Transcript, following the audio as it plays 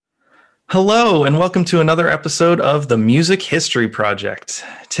Hello, and welcome to another episode of the Music History Project.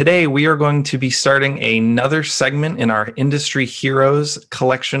 Today, we are going to be starting another segment in our Industry Heroes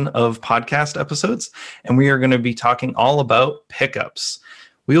collection of podcast episodes, and we are going to be talking all about pickups.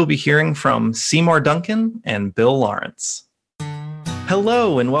 We will be hearing from Seymour Duncan and Bill Lawrence.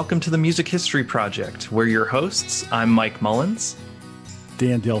 Hello, and welcome to the Music History Project. We're your hosts. I'm Mike Mullins.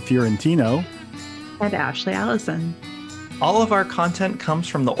 Dan Del Fiorentino. And Ashley Allison. All of our content comes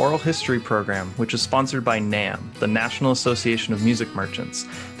from the Oral History Program, which is sponsored by NAM, the National Association of Music Merchants.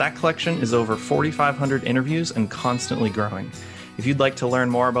 That collection is over 4,500 interviews and constantly growing. If you'd like to learn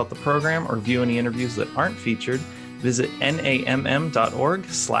more about the program or view any interviews that aren't featured, visit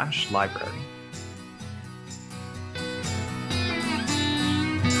namm.org/library.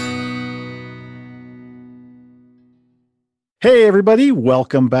 Hey, everybody.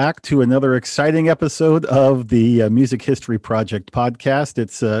 Welcome back to another exciting episode of the Music History Project podcast.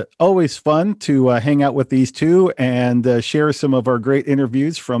 It's always fun to hang out with these two and share some of our great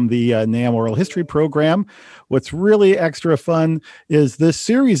interviews from the NAM Oral History Program. What's really extra fun is this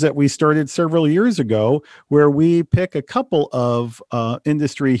series that we started several years ago, where we pick a couple of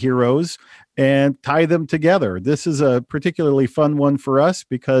industry heroes and tie them together. This is a particularly fun one for us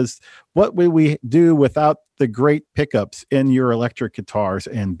because what will we do without the great pickups in your electric guitars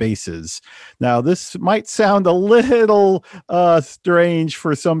and basses? Now, this might sound a little strange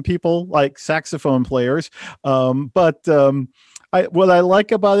for some people, like saxophone players, but what I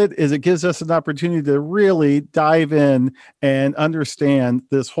like about it is it gives us an opportunity to really dive in and understand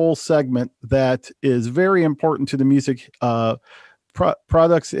this whole segment that is very important to the music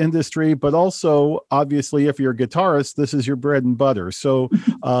products industry, but also obviously if you're a guitarist, this is your bread and butter. So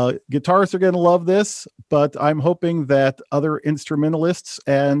guitarists are going to love this, but I'm hoping that other instrumentalists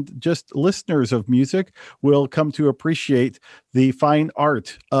and just listeners of music will come to appreciate the fine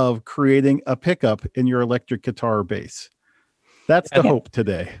art of creating a pickup in your electric guitar or bass. That's the hope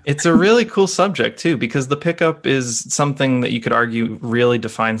today. It's a really cool subject, too, because the pickup is something that you could argue really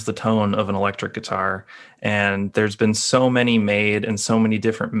defines the tone of an electric guitar. And there's been so many made and so many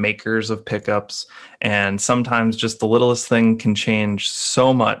different makers of pickups. And sometimes just the littlest thing can change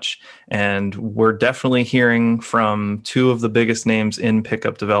so much. And we're definitely hearing from two of the biggest names in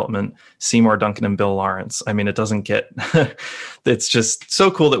pickup development, Seymour Duncan and Bill Lawrence. I mean, it doesn't get, it's just so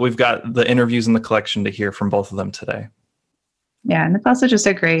cool that we've got the interviews in the collection to hear from both of them today. Yeah, and it's also just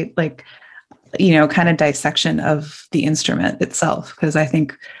a great, kind of dissection of the instrument itself. Because I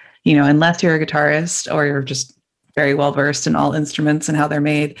think, unless you're a guitarist or you're just very well versed in all instruments and how they're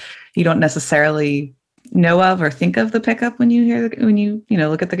made, you don't necessarily know of or think of the pickup when you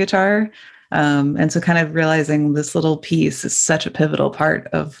look at the guitar. And so kind of realizing this little piece is such a pivotal part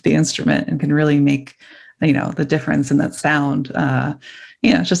of the instrument and can really make, the difference in that sound.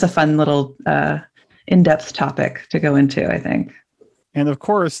 It's just a fun little in-depth topic to go into, I think. And of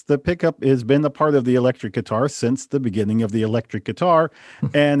course, the pickup has been a part of the electric guitar since the beginning of the electric guitar.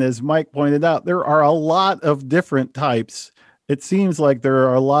 And as Mike pointed out, there are a lot of different types. It seems like there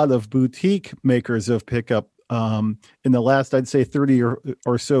are a lot of boutique makers of pickup in the last, I'd say 30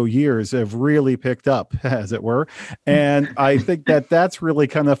 or so years have really picked up, as it were. And I think that that's really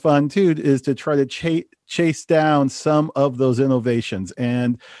kind of fun too, is to try to chase down some of those innovations.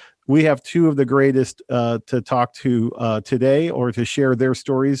 And we have two of the greatest to talk to today, or to share their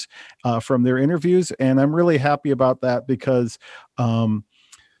stories from their interviews. And I'm really happy about that because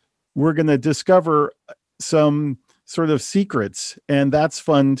we're going to discover some sort of secrets. And that's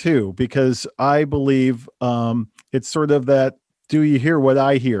fun too, because I believe it's sort of that, do you hear what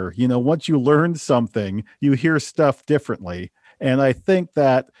I hear? Once you learn something, you hear stuff differently. And I think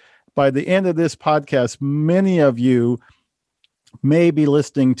that by the end of this podcast, many of you may be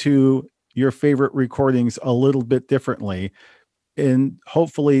listening to your favorite recordings a little bit differently and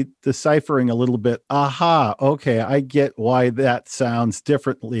hopefully deciphering a little bit. Aha, okay, I get why that sounds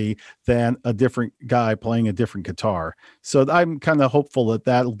differently than a different guy playing a different guitar. So I'm kind of hopeful that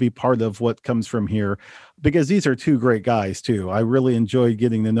that'll be part of what comes from here, because these are two great guys too. I really enjoyed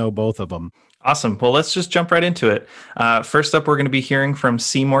getting to know both of them. Awesome. Well, let's just jump right into it. First up, we're going to be hearing from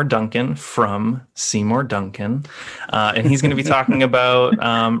Seymour Duncan from Seymour Duncan. And he's going to be talking about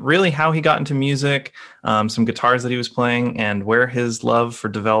really how he got into music, some guitars that he was playing, and where his love for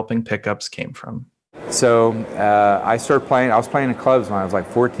developing pickups came from. So I was playing in clubs when I was like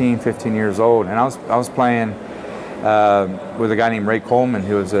 14, 15 years old. And I was playing with a guy named Ray Coleman,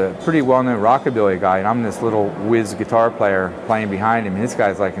 who was a pretty well-known rockabilly guy, and I'm this little whiz guitar player playing behind him, and this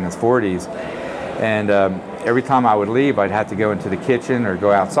guy's like in his 40s. And every time I would leave, I'd have to go into the kitchen or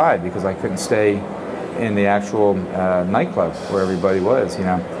go outside because I couldn't stay in the actual nightclub where everybody was,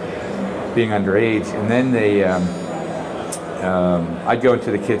 being underage. And then I'd go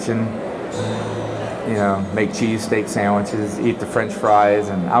into the kitchen, make cheesesteak sandwiches, eat the French fries,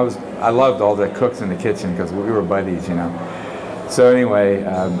 and I loved all the cooks in the kitchen because we were buddies, So anyway,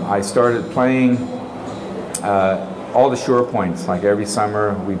 I started playing all the shore points. Like every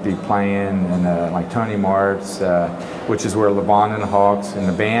summer, we'd be playing in like Tony Mart's, which is where LeBon and the Hawks and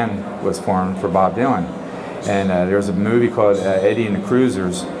the band was formed for Bob Dylan. And there was a movie called Eddie and the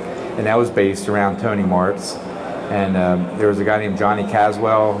Cruisers, and that was based around Tony Mart's. And there was a guy named Johnny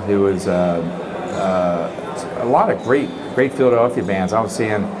Caswell who was a lot of great Philadelphia bands I was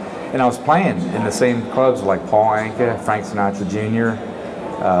seeing, and I was playing in the same clubs like Paul Anka, Frank Sinatra Jr.,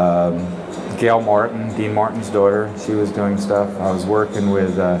 Gail Martin, Dean Martin's daughter. She was doing stuff. I was working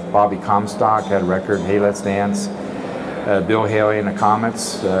with Bobby Comstock, had a record, Hey Let's Dance. Bill Haley and the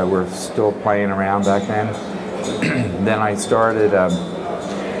Comets were still playing around back then. Then I started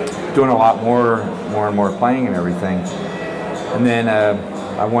doing a lot more and more playing and everything. And then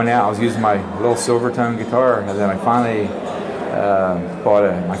I went out, I was using my little Silvertone guitar, and then I finally bought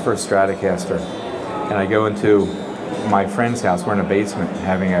my first Stratocaster. And I go into my friend's house, we're in a basement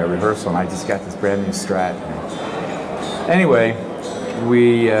having a rehearsal, and I just got this brand new Strat. Anyway,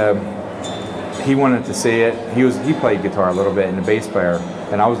 he wanted to see it. He played guitar a little bit and a bass player,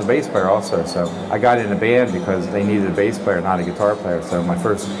 and I was a bass player also, so I got in a band because they needed a bass player, not a guitar player. So my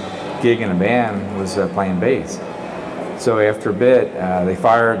first gig in a band was playing bass. So after a bit, they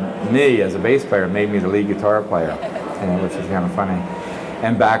fired me as a bass player and made me the lead guitar player, which is kind of funny.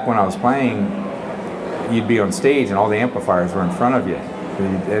 And back when I was playing, you'd be on stage and all the amplifiers were in front of you.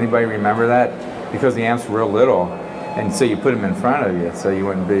 Anybody remember that? Because the amps were real little, and so you put them in front of you so you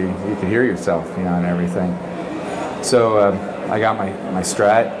could hear yourself, and everything. So I got my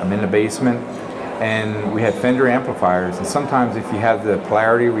Strat, I'm in the basement, and we had Fender amplifiers, and sometimes if you have the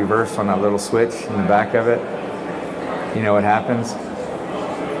polarity reversed on that little switch in the back of it, you know what happens?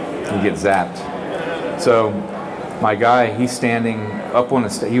 You get zapped. So my guy, he's standing up on the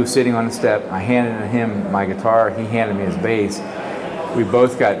step, he was sitting on the step, I handed him my guitar, he handed me his bass. We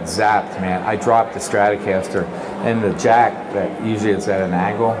both got zapped, man. I dropped the Stratocaster, and the jack that usually is at an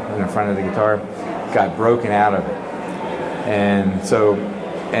angle in the front of the guitar got broken out of it. And so,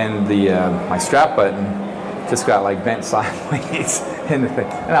 my strap button just got like bent sideways in the thing.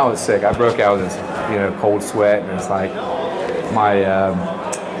 And I was sick. I broke out with this, cold sweat, and it's like my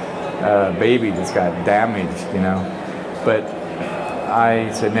baby just got damaged, But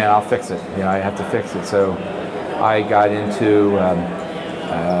I said, man, I'll fix it. I have to fix it. So I got into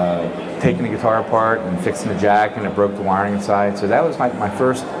taking the guitar apart and fixing the jack, and it broke the wiring inside. So that was my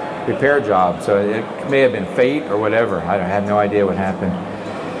first repair job. So it may have been fate or whatever. I have no idea what happened.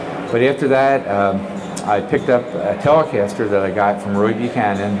 But after that, I picked up a Telecaster that I got from Roy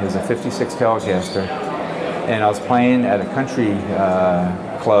Buchanan. It was a 56 Telecaster. And I was playing at a country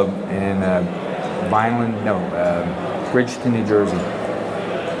club in Bridgeton, New Jersey.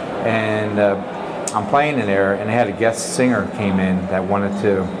 And I'm playing in there, and they had a guest singer came in that wanted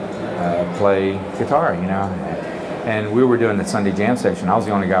to play guitar, And we were doing the Sunday jam session. I was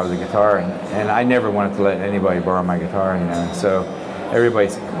the only guy with a guitar, and I never wanted to let anybody borrow my guitar, So everybody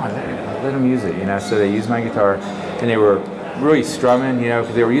said, come on, let them use it, So they used my guitar, and they were really strumming,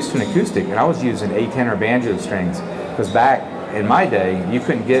 because they were used to an acoustic, and I was using A tenor banjo strings, because back in my day, you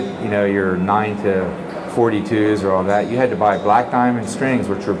couldn't get, your 9 to 42s or all that. You had to buy black diamond strings,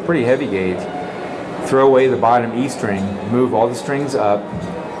 which were pretty heavy gauge, throw away the bottom E string, move all the strings up,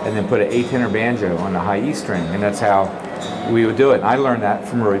 and then put an A tenor banjo on the high E string, and that's how we would do it. And I learned that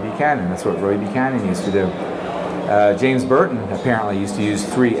from Roy Buchanan. That's what Roy Buchanan used to do. James Burton apparently used to use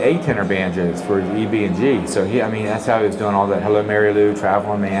 3 A tenor banjos for E, B, and G. So that's how he was doing all that Hello Mary Lou,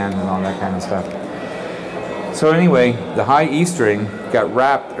 Traveling Man, and all that kind of stuff. So anyway, the high E string got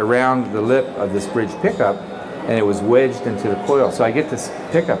wrapped around the lip of this bridge pickup, and it was wedged into the coil. So I get this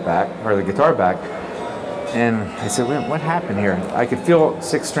pickup back, or the guitar back, and I said, what happened here? I could feel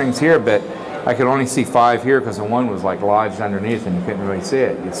 6 strings here, but I could only see 5 here because the one was like lodged underneath and you couldn't really see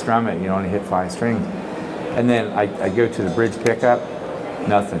it. You'd strum it, you only hit 5 strings. And then I go to the bridge pickup,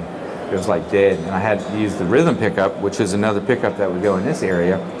 nothing. It was like dead. And I had to use the rhythm pickup, which is another pickup that would go in this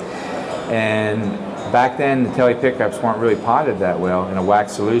area. And back then, the tele pickups weren't really potted that well in a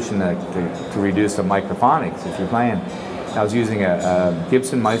wax solution to reduce the microphonics if you're playing. I was using a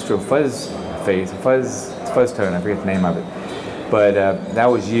Gibson Maestro fuzz tone, I forget the name of it. But that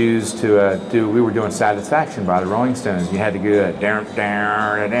was used to we were doing Satisfaction by the Rolling Stones. You had to go down,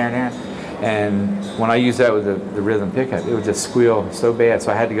 down, down, down. And when I used that with the rhythm pickup, it would just squeal so bad.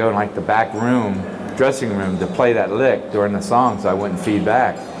 So I had to go in like the back room, dressing room, to play that lick during the song so I wouldn't feed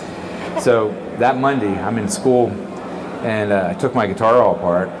back. So that Monday, I'm in school, and I took my guitar all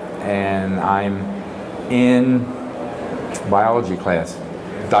apart, and I'm in biology class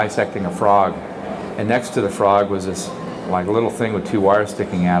dissecting a frog, and next to the frog was this like little thing with 2 wires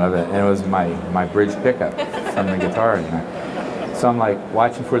sticking out of it, and it was my bridge pickup from the guitar, you know. So I'm like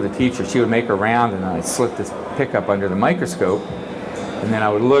watching for the teacher. She would make a round, and I'd slip this pickup under the microscope, and then I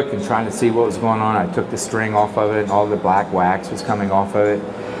would look and trying to see what was going on. I took the string off of it, and all the black wax was coming off of it.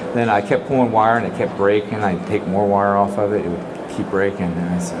 Then I kept pulling wire, and it kept breaking. I'd take more wire off of it. It would keep breaking, and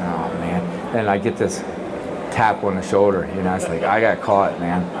I said, oh man. And I get this tap on the shoulder, you know. It's like, I got caught,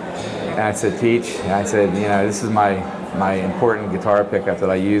 man. And I said, Teach, and I said, you know, this is my important guitar pickup that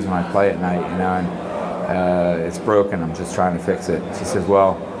I use when I play at night, you know, and it's broken. I'm just trying to fix it. She says,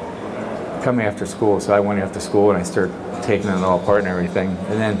 well, come after school. So I went after school, and I started taking it all apart and everything.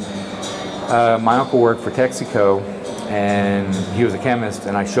 And then my uncle worked for Texaco, and he was a chemist,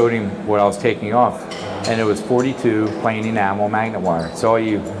 and I showed him what I was taking off, and it was 42 plain enamel magnet wire. So all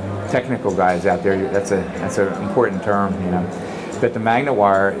you technical guys out there, that's an important term, you know. But the magnet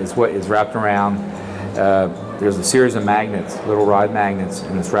wire is what is wrapped around. There's a series of magnets, little rod magnets,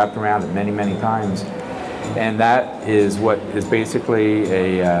 and it's wrapped around it many, many times. And that is what is basically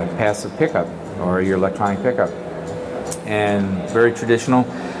a passive pickup, or your electronic pickup. And very traditional.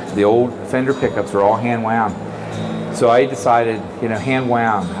 The old Fender pickups are all hand wound. So I decided, you know, hand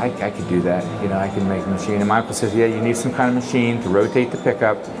wound, I could do that. You know, I can make a machine. And Michael says, yeah, you need some kind of machine to rotate the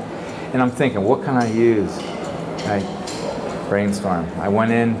pickup. And I'm thinking, what can I use? I brainstorm. I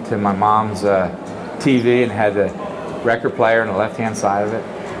went into my mom's TV and had the record player on the left-hand side of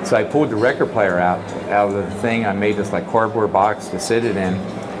it. So I pulled the record player out of the thing. I made this like cardboard box to sit it in.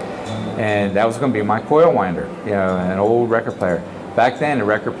 And that was going to be my coil winder, you know, an old record player. Back then, the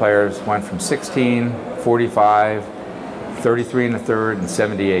record players went from 16, 45, 33 1/3, and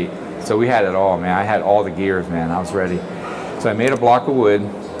 78. So we had it all, man. I had all the gears, man. I was ready. So I made a block of wood,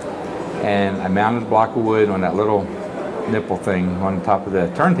 and I mounted a block of wood on that little nipple thing on the top of the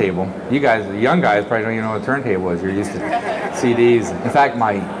turntable. You guys, the young guys, probably don't even know what a turntable is. You're used to CDs. In fact,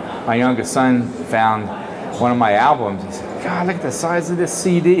 my youngest son found one of my albums. He said, God, look at the size of this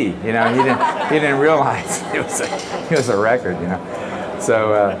CD. You know, he didn't realize it was a record, you know.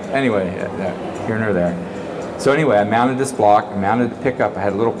 So anyway, here nor there. So anyway, I mounted this block, I mounted the pickup. I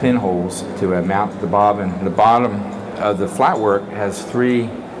had little pinholes to mount the bobbin. And the bottom of the flatwork has 3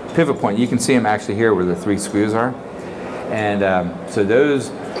 pivot points. You can see them actually here where the 3 screws are. And so those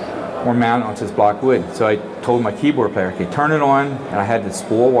were mounted onto this block of wood. So I told my keyboard player, okay, turn it on, and I had the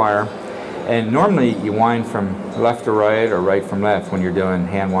spool wire. And normally you wind from left to right or right from left when you're doing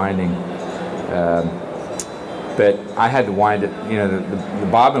hand winding. But I had to wind it, you know, the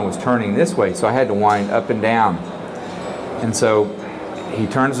bobbin was turning this way, so I had to wind up and down. And so he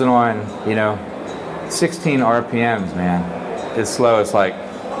turns it on, you know, 16 RPMs, man. It's slow, it's like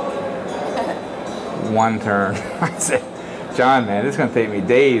 1 turn. I said, John, man, this is going to take me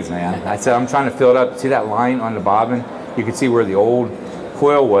days, man. I said, I'm trying to fill it up. See that line on the bobbin? You can see where the old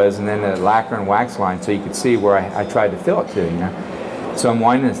coil was, and then the lacquer and wax line, so you could see where I tried to fill it to, you know. So I'm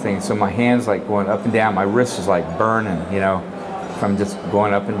winding this thing, so my hand's like going up and down. My wrist is like burning, you know, from just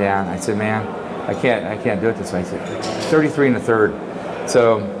going up and down. I said, man, I can't do it this way. I said, 33 1/3.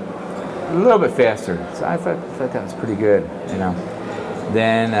 So a little bit faster. So I thought that was pretty good, you know.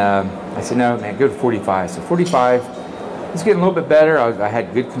 Then I said, no, man, go to 45. So 45, it's getting a little bit better. I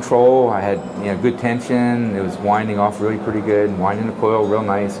had good control. I had, you know, good tension. It was winding off really pretty good. Winding the coil real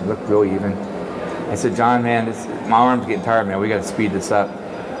nice. It looked real even. I said, John, man, my arm's getting tired, man. We got to speed this up.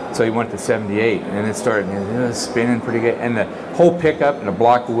 So he went to 78, and it started, you know, it was spinning pretty good. And the whole pickup and the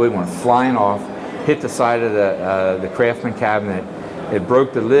block of wood went flying off, hit the side of the Craftsman cabinet. It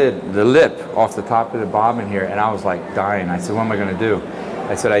broke the lip off the top of the bobbin here, and I was like dying. I said, what am I going to do?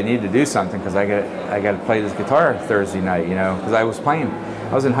 I said, I need to do something because I got to play this guitar Thursday night, you know, because I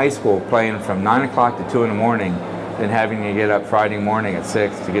was in high school playing from 9 o'clock to 2 in the morning, then having to get up Friday morning at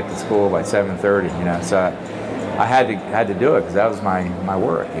 6 to get to school by 7:30, you know. So I had to do it because that was my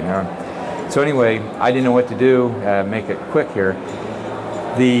work, you know. So anyway, I didn't know what to do. Make it quick here.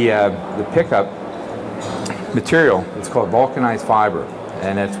 The pickup material, it's called vulcanized fiber,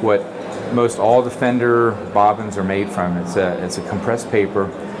 and it's what most all the Fender bobbins are made from. It's a compressed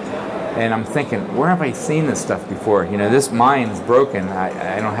paper, and I'm thinking, where have I seen this stuff before? You know, mine's broken.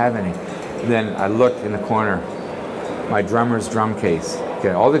 I don't have any. Then I looked in the corner, my drummer's drum case.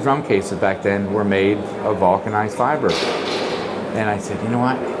 Okay, all the drum cases back then were made of vulcanized fiber, and I said, you know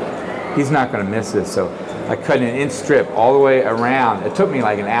what? He's not going to miss this. So I cut an inch strip all the way around. It took me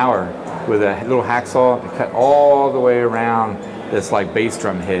like an hour with a little hacksaw to cut all the way around this like bass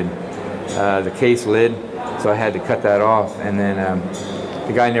drum head. the case lid, so I had to cut that off, and then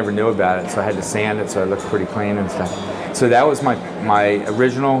the guy never knew about it, so I had to sand it so it looked pretty clean and stuff. So that was my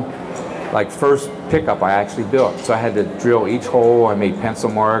original, like, first pickup I actually built. So I had to drill each hole. I made pencil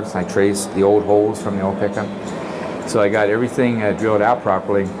marks, and I traced the old holes from the old pickup. So I got everything drilled out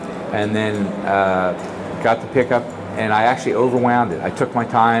properly, and then got the pickup, and I actually overwound it. I took my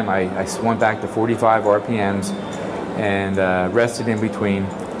time. I went back to 45 RPMs and rested in between.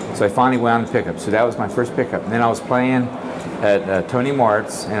 So I finally wound the pickup. So that was my first pickup. And then I was playing at Tony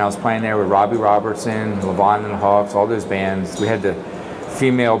Mart's, and I was playing there with Robbie Robertson, Levon and the Hawks, all those bands. We had the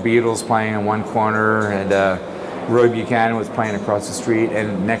female Beatles playing in one corner, and Roy Buchanan was playing across the street.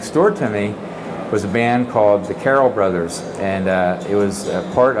 And next door to me was a band called the Carroll Brothers, and it was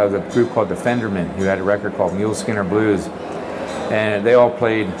part of a group called the Fendermen, who had a record called Mule Skinner Blues. And they all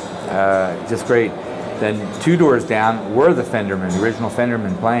played just great. Then 2 doors down were the Fendermen, the original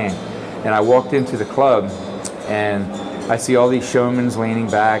Fendermen playing. And I walked into the club, and I see all these showmans leaning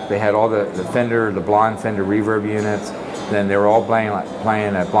back. They had all the blonde Fender reverb units. Then they were all playing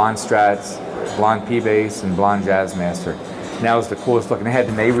blonde Strats, blonde P-Bass, and blonde Jazzmaster. And that was the coolest looking. They had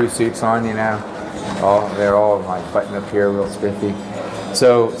the Nehru suits on, you know. They're all like buttoned up here, real spiffy.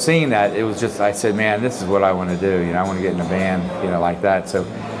 So seeing that, it was just, I said, man, this is what I want to do. You know, I want to get in a band, you know, like that. So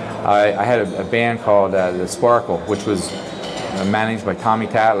I had a band called the Sparkle, which was managed by Tommy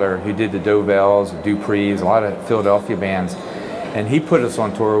Tatler, who did the Dovells, Duprees, a lot of Philadelphia bands. And he put us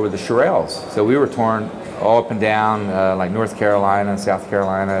on tour with the Shirelles. So we were touring all up and down, like North Carolina, South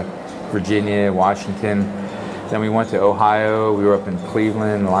Carolina, Virginia, Washington. Then we went to Ohio. We were up in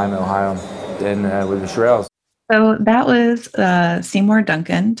Cleveland, Lima, Ohio, and with the Shirelles. So that was Seymour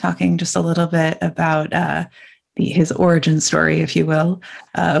Duncan talking just a little bit about his origin story, if you will,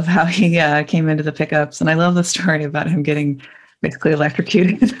 of how he came into the pickups. And I love the story about him getting basically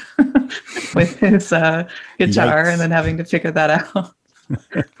electrocuted with his guitar. Yikes. And then having to figure that out.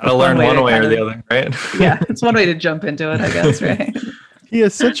 Gotta learn one way or the other, right? Yeah, it's one way to jump into it, I guess, right? He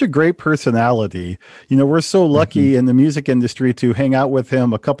has such a great personality. You know, we're so lucky in the music industry to hang out with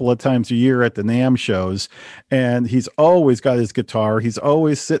him a couple of times a year at the NAMM shows. And he's always got his guitar. He's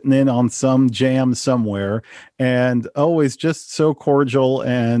always sitting in on some jam somewhere, and always just so cordial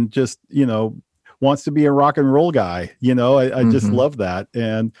and just, you know, wants to be a rock and roll guy. You know, I just love that.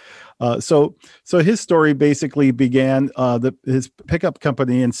 And so his story basically began his pickup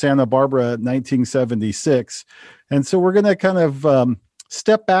company in Santa Barbara in 1976. And so we're going to kind of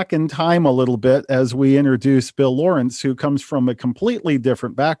step back in time a little bit as we introduce Bill Lawrence, who comes from a completely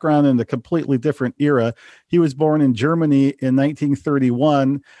different background and a completely different era. He was born in Germany in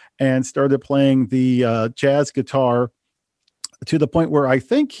 1931 and started playing the jazz guitar to the point where I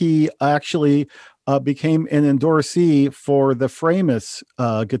think he actually became an endorsee for the Framus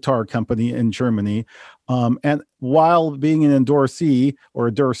guitar company in Germany. And while being an endorsee or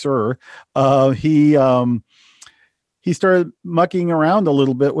endorser, he started mucking around a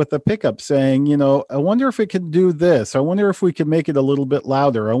little bit with the pickup, saying, you know, I wonder if it can do this. I wonder if we can make it a little bit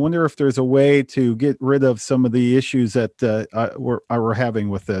louder. I wonder if there's a way to get rid of some of the issues that we're having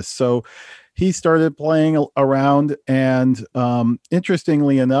with this. So he started playing around, and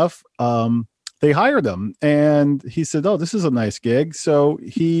interestingly enough, they hired him, and he said, oh, this is a nice gig. So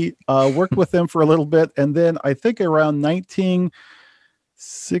he worked with them for a little bit. And then I think around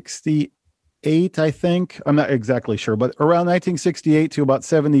 1968, I think, I'm not exactly sure, but around 1968 to about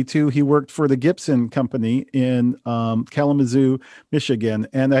 72, he worked for the Gibson Company in Kalamazoo, Michigan.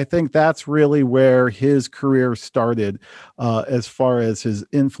 And I think that's really where his career started as far as his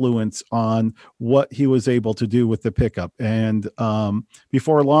influence on what he was able to do with the pickup. And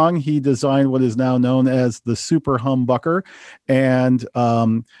before long, he designed what is now known as the Super Humbucker, and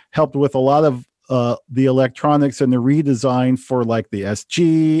helped with a lot of the electronics and the redesign for like the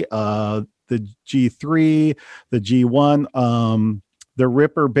SG, the G3, the G1, the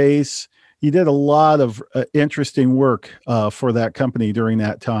Ripper bass. He did a lot of interesting work for that company during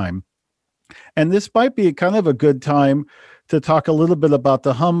that time. And this might be kind of a good time to talk a little bit about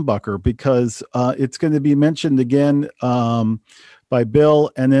the humbucker, because it's going to be mentioned again by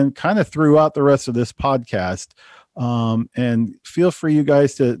Bill, and then kind of throughout the rest of this podcast. And feel free, you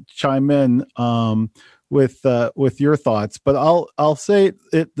guys, to chime in with your thoughts, but I'll say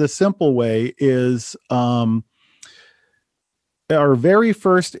it the simple way is our very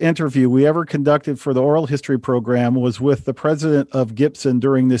first interview we ever conducted for the oral history program was with the president of Gibson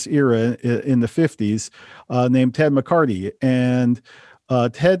during this era in the 50s, named Ted McCarty. And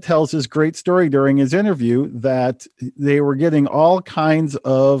Ted tells his great story during his interview that they were getting all kinds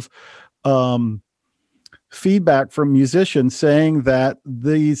of feedback from musicians saying that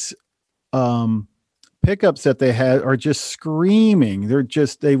these pickups that they had are just screaming.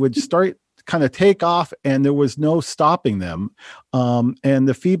 They would start kind of take off and there was no stopping them. And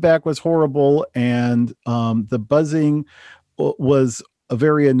the feedback was horrible and the buzzing was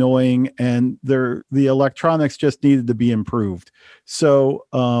very annoying and the electronics just needed to be improved. So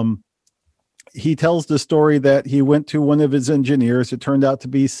he tells the story that he went to one of his engineers. It turned out to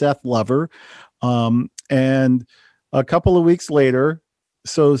be Seth Lover. And a couple of weeks later,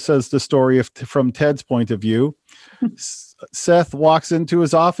 so says the story from Ted's point of view, Seth walks into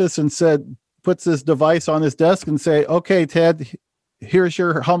his office and puts this device on his desk and say, "Okay, Ted, here's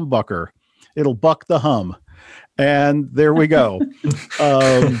your humbucker. It'll buck the hum." And there we go.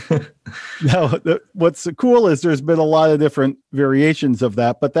 Now, what's cool is there's been a lot of different variations of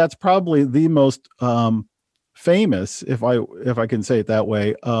that, but that's probably the most famous, if I can say it that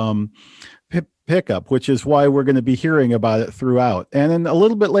way, pickup, which is why we're going to be hearing about it throughout. And then a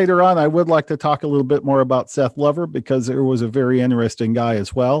little bit later on, I would like to talk a little bit more about Seth Lover because it was a very interesting guy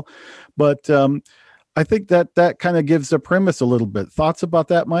as well. But I think that kind of gives the premise a little bit. Thoughts about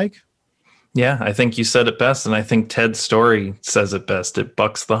that, Mike? Yeah, I think you said it best, and I think Ted's story says it best. It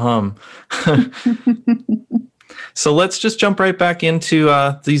bucks the hum. So let's just jump right back into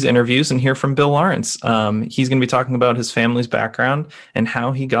these interviews and hear from Bill Lawrence. He's going to be talking about his family's background and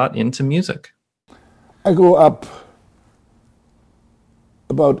how he got into music. I grew up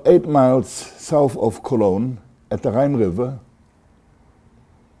about 8 miles south of Cologne at the Rhine River.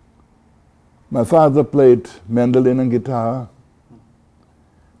 My father played mandolin and guitar.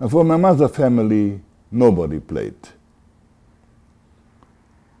 And for my mother's family, nobody played.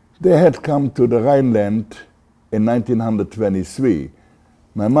 They had come to the Rhineland in 1923.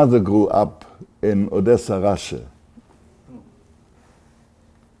 My mother grew up in Odessa, Russia.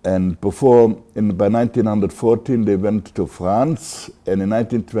 And by 1914, they went to France, and in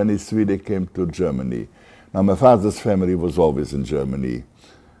 1923, they came to Germany. Now, my father's family was always in Germany.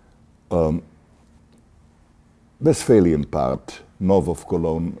 Westphalian part, north of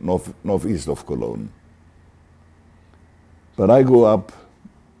Cologne, northeast of Cologne. But I grew up,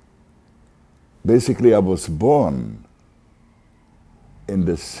 basically I was born in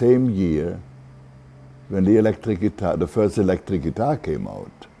the same year when the first electric guitar came out.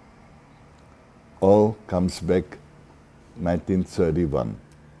 All comes back 1931.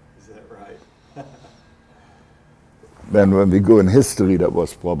 Is that right? Then when we go in history, that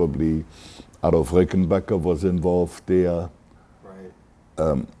was probably Adolf Rickenbacker was involved there.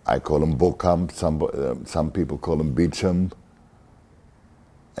 Right. I call him Bokamp, some people call him Beecham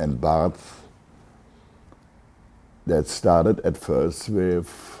and Barth. That started at first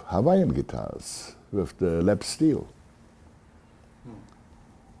with Hawaiian guitars, with the lap steel.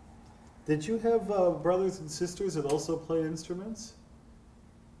 Did you have brothers and sisters that also played instruments?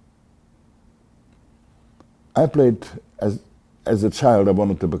 I played, as a child, I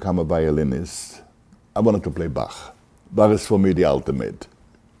wanted to become a violinist. I wanted to play Bach. Bach is for me the ultimate.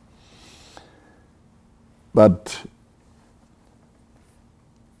 But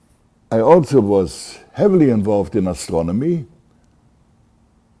I also was heavily involved in astronomy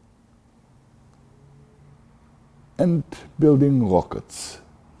and building rockets.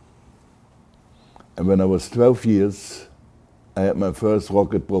 And when I was 12 years, I had my first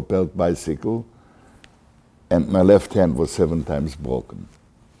rocket-propelled bicycle, and my left hand was 7 times broken.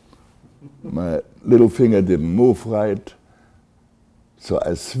 My little finger didn't move right, so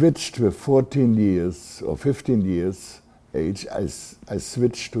I switched with 14 years or 15 years age, I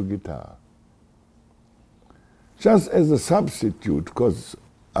switched to guitar. Just as a substitute, because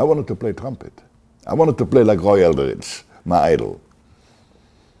I wanted to play trumpet. I wanted to play like Roy Eldridge, my idol.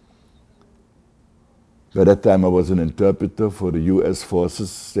 By that time I was an interpreter for the US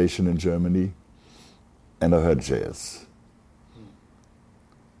forces stationed in Germany, and I heard jazz.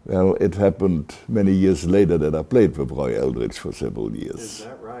 Well, it happened many years later that I played with Roy Eldridge for several years. Is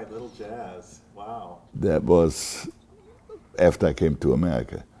that right? Little jazz. Wow. That was after I came to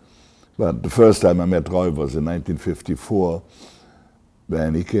America. But the first time I met Roy was in 1954,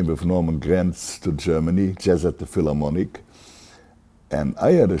 when he came with Norman Granz to Germany, jazz at the Philharmonic. And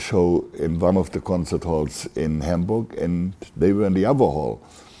I had a show in one of the concert halls in Hamburg, and they were in the other hall.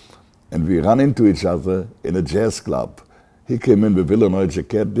 And we ran into each other in a jazz club. He came in with Illinois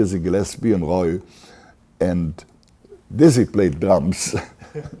Jacquet, Dizzy Gillespie, and Roy. And Dizzy played drums.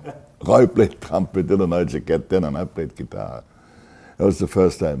 Roy played trumpet, Illinois Jacquet then, and I played guitar. That was the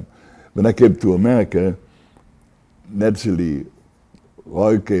first time. When I came to America, naturally,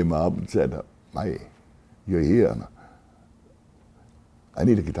 Roy came up and said, "Hey, you're here. I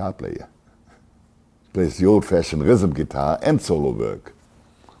need a guitar player." Plays the old-fashioned rhythm guitar and solo work.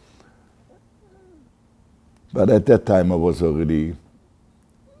 But at that time I was already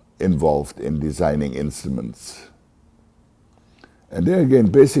involved in designing instruments. And there again,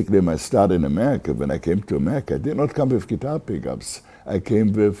 basically my start in America, when I came to America, I did not come with guitar pickups. I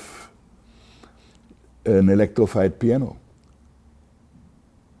came with an electrified piano.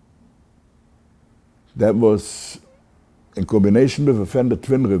 That was, in combination with a Fender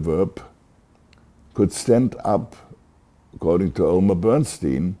Twin Reverb, could stand up, according to Elmer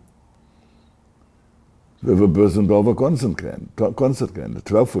Bernstein, with a Bösendorfer concert grand, a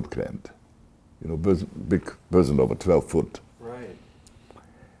 12-foot grand. You know, big Bösendorfer, 12-foot. Right.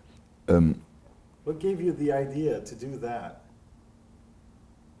 What gave you the idea to do that?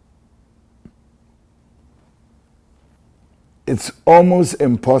 It's almost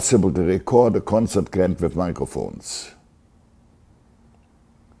impossible to record a concert grand with microphones.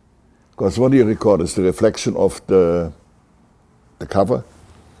 Because what you record is the reflection of the cover.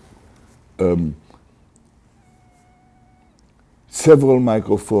 Several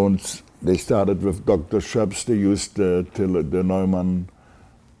microphones, they started with Dr. Schoeps, they used the Neumann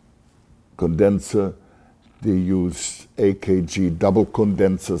condenser, they used AKG double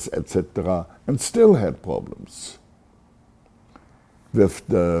condensers, etc., and still had problems with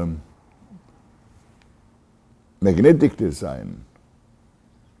the magnetic design.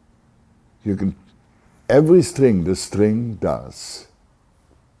 You can, every string the string does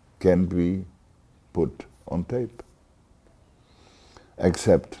can be put on tape,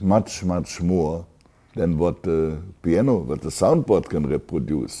 except much, much more than what the piano, what the soundboard can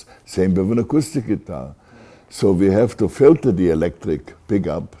reproduce. Same with an acoustic guitar. So we have to filter the electric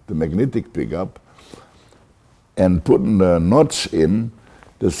pickup, the magnetic pickup, and put a notch in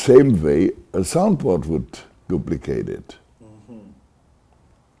the same way a soundboard would duplicate it. Mm-hmm.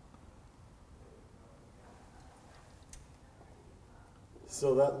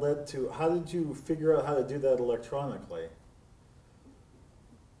 So that led to, how did you figure out how to do that electronically?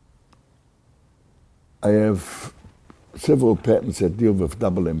 I have several patents that deal with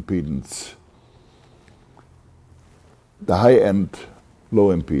double impedance. The high-end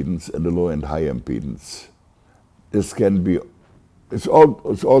low impedance and the low-end high impedance. This can be, it's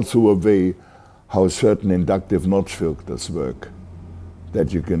also a way how certain inductive notch filters work,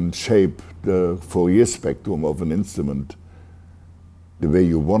 that you can shape the Fourier spectrum of an instrument the way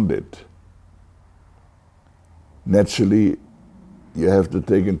you want it. Naturally, you have to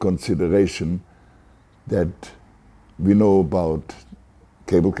take in consideration that we know about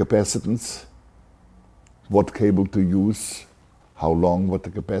cable capacitance, what cable to use, how long, what the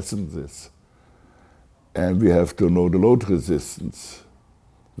capacitance is. And we have to know the load resistance.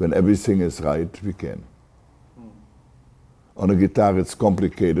 When everything is right, we can. On a guitar it's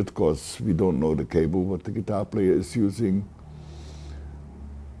complicated because we don't know the cable, what the guitar player is using.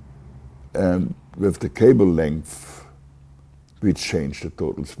 And with the cable length, we change the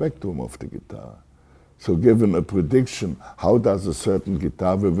total spectrum of the guitar. So given a prediction, how does a certain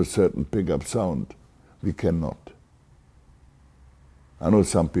guitar with a certain pickup sound? We cannot. I know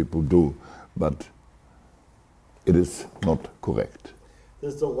some people do, but it is not correct.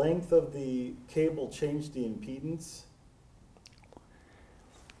 Does the length of the cable change the impedance?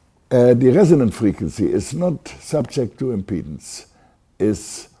 The resonant frequency is not subject to impedance.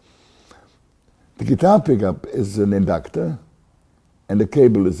 The guitar pickup is an inductor and the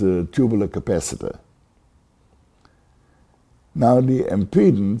cable is a tubular capacitor. Now the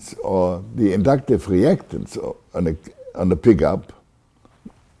impedance or the inductive reactance on the pickup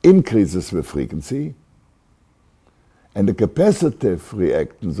increases with frequency, and the capacitive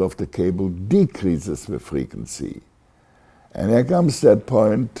reactance of the cable decreases with frequency. And here comes that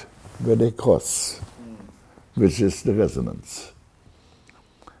point where they cross, which is the resonance.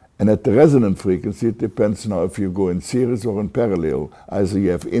 And at the resonant frequency, it depends now if you go in series or in parallel. Either you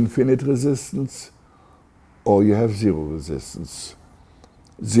have infinite resistance or you have zero resistance.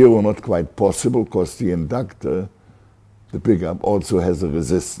 Zero not quite possible because the inductor, the pickup, also has a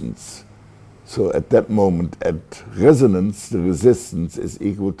resistance. So at that moment, at resonance, the resistance is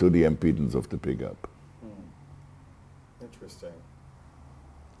equal to the impedance of the pickup. Interesting.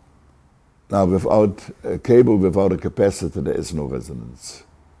 Now without a cable, without a capacitor, there is no resonance.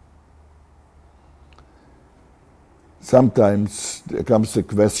 Sometimes there comes the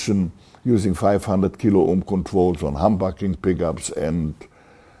question using 500 kilo ohm controls on humbucking pickups and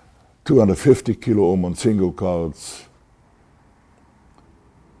 250 kilo ohm on single coils.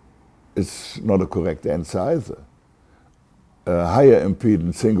 It's not a correct answer either. A higher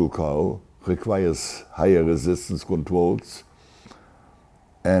impedance single coil requires higher resistance controls.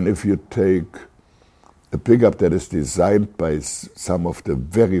 And if you take a pickup that is designed by some of the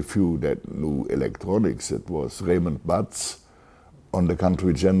very few that knew electronics. It was Raymond Butts on the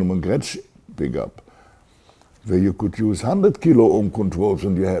Country Gentleman Gretsch pickup, where you could use 100 kilo ohm controls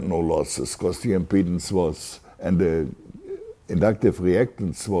and you had no losses because the impedance was, and the inductive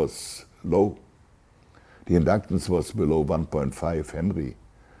reactance was low. The inductance was below 1.5 Henry.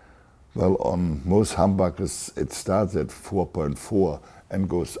 Well, on most humbuckers, it starts at 4.4 and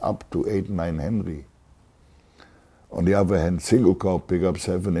goes up to 8-9 Henry. On the other hand, single core pickups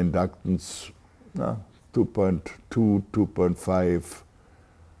have an inductance 2.2, 2.5.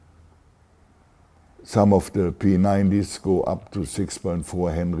 Some of the P90s go up to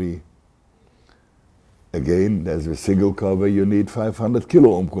 6.4 Henry. Again, there's a single core where you need 500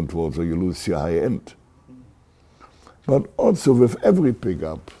 kilo ohm control, so you lose your high end. But also with every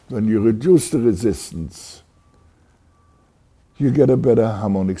pickup, when you reduce the resistance, you get a better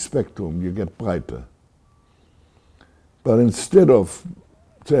harmonic spectrum, you get brighter. But instead of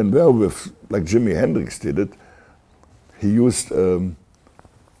saying, well, like Jimi Hendrix did it, he used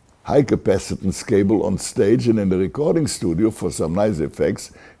high capacitance cable on stage, and in the recording studio for some nice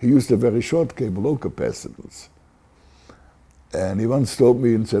effects, he used a very short cable, low capacitance. And he once told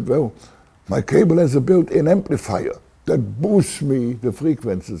me and said, well, my cable has a built-in amplifier that boosts me the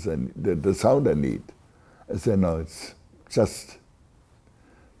frequencies and the sound I need. I said, no, it's just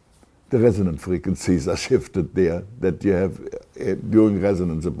the resonant frequencies are shifted there, that you have during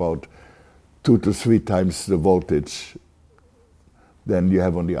resonance about 2 to 3 times the voltage than you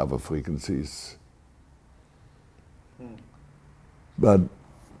have on the other frequencies. But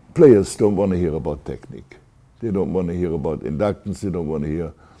players don't want to hear about technique. They don't want to hear about inductance, they don't want to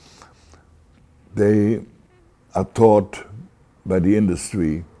hear. They are taught by the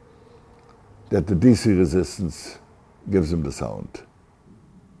industry that the DC resistance gives them the sound,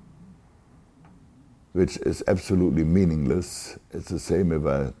 which is absolutely meaningless. It's the same if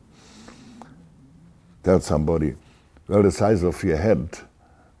I tell somebody, well, the size of your head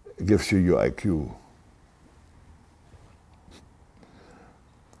gives you your IQ.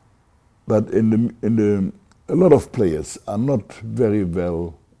 But a lot of players are not very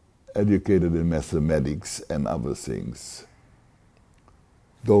well educated in mathematics and other things,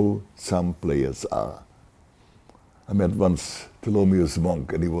 though some players are. I met once Thelonious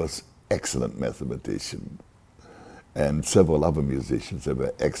Monk, and he was excellent mathematician, and several other musicians that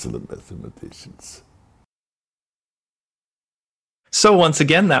were excellent mathematicians. So once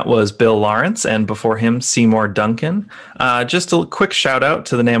again, that was Bill Lawrence, and before him, Seymour Duncan. Just a quick shout out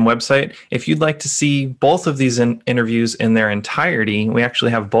to the NAMM website. If you'd like to see both of these interviews in their entirety, we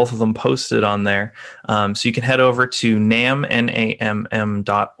actually have both of them posted on there. So you can head over to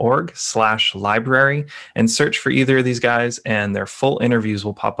namm.org/library and search for either of these guys, and their full interviews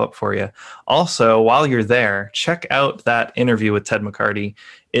will pop up for you. Also, while you're there, check out that interview with Ted McCarty.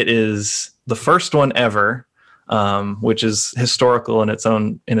 It is the first one ever. Which is historical in its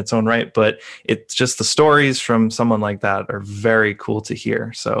own right, but it's just the stories from someone like that are very cool to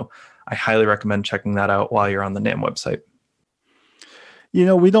hear. So I highly recommend checking that out while you're on the NAMM website. You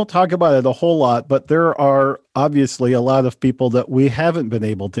know, we don't talk about it a whole lot, but there are obviously a lot of people that we haven't been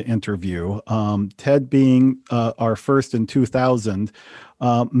able to interview. Ted being our first in 2000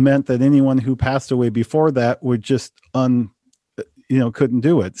 meant that anyone who passed away before that would just couldn't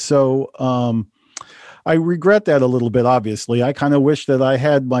do it. So I regret that a little bit, obviously. I kind of wish that I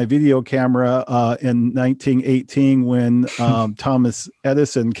had my video camera in 1918 when Thomas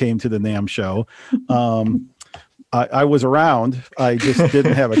Edison came to the NAMM show. I was around. I just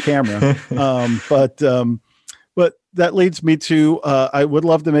didn't have a camera. But that leads me to, I would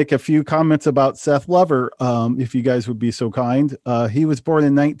love to make a few comments about Seth Lover, if you guys would be so kind. He was born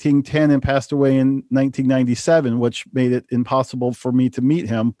in 1910 and passed away in 1997, which made it impossible for me to meet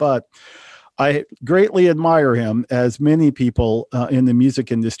him. But I greatly admire him, as many people in the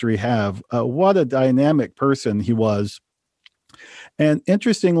music industry have. What a dynamic person he was. And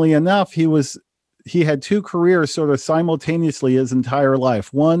interestingly enough, he had 2 careers sort of simultaneously his entire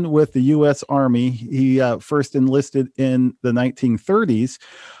life. One with the U.S. Army. He first enlisted in the 1930s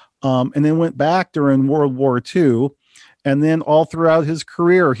and then went back during World War II. And then all throughout his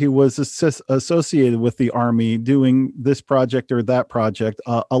career, he was associated with the Army doing this project or that project.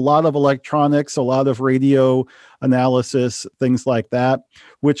 A lot of electronics, a lot of radio analysis, things like that,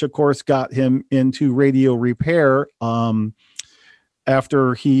 which of course got him into radio repair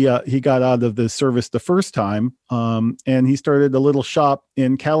after he got out of the service the first time. And he started a little shop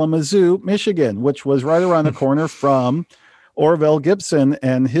in Kalamazoo, Michigan, which was right around the corner from Orville Gibson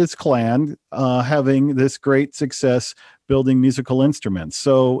and his clan having this great success building musical instruments.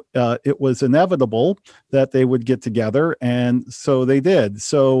 So it was inevitable that they would get together, and so they did.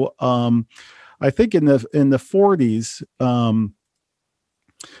 So I think in the 40s,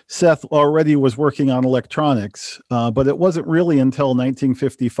 Seth already was working on electronics, but it wasn't really until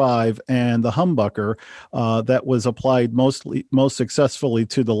 1955 and the humbucker that was applied most successfully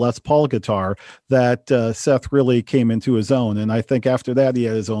to the Les Paul guitar that Seth really came into his own. And I think after that, he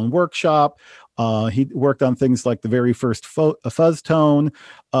had his own workshop. He worked on things like the very first fuzz tone.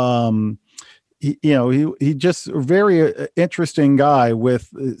 He just a very interesting guy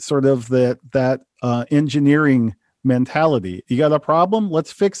with sort of that engineering mentality. You got a problem?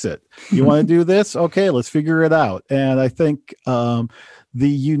 Let's fix it. You want to do this? Okay, let's figure it out. And I think the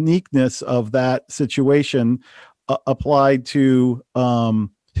uniqueness of that situation applied to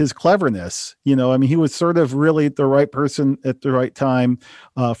his cleverness. He was sort of really the right person at the right time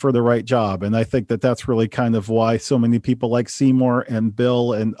for the right job. And I think that's really kind of why so many people like Seymour and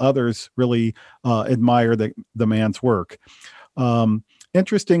Bill and others really admire the man's work.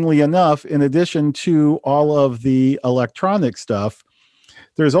 Interestingly enough, in addition to all of the electronic stuff,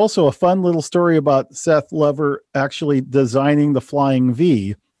 there's also a fun little story about Seth Lover actually designing the Flying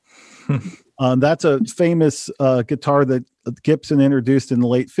V. That's a famous guitar that Gibson introduced in the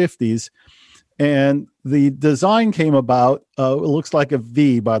late 50s. And the design came about, it looks like a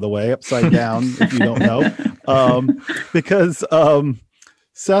V, by the way, upside down, if you don't know, because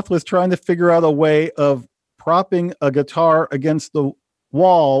Seth was trying to figure out a way of propping a guitar against the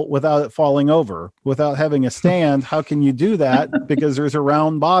wall without it falling over, without having a stand. How can you do that? Because there's a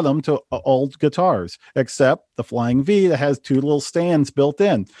round bottom to old guitars, except the Flying V that has two little stands built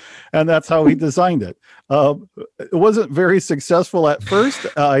in. And that's how he designed it. It wasn't very successful at first.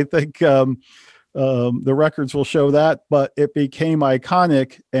 I think the records will show that, but it became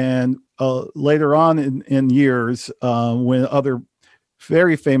iconic. And later on in years, when other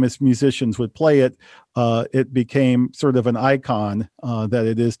very famous musicians would play it, it became sort of an icon that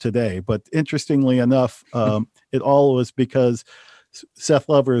it is today. But interestingly enough, it all was because Seth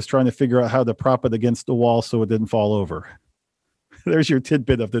Lover is trying to figure out how to prop it against the wall so it didn't fall over. There's your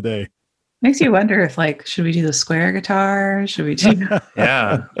tidbit of the day. Makes you wonder if, should we do the square guitar? Should we do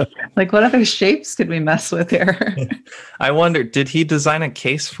Yeah. what other shapes could we mess with here? I wonder, did he design a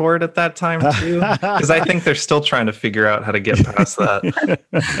case for it at that time too? Because I think they're still trying to figure out how to get past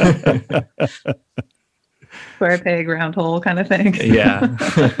that. Square peg, round hole kind of thing. Yeah.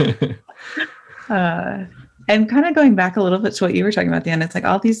 And kind of going back a little bit to what you were talking about at the end, it's like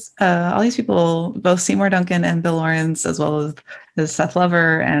all these people, both Seymour Duncan and Bill Lawrence, as well as Seth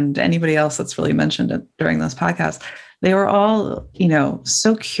Lover and anybody else that's really mentioned during this podcast, they were all,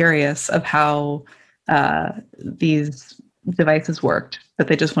 so curious of how these devices worked that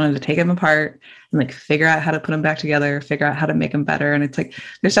they just wanted to take them apart and figure out how to put them back together, figure out how to make them better. And it's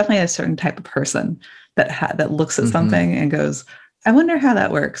there's definitely a certain type of person that looks at something and goes, I wonder how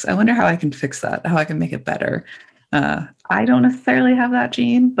that works. I wonder how I can fix that, how I can make it better. I don't necessarily have that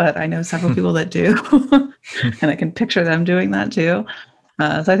gene, but I know several people that do. And I can picture them doing that too.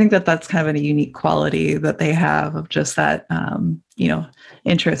 So I think that's kind of a unique quality that they have of just that,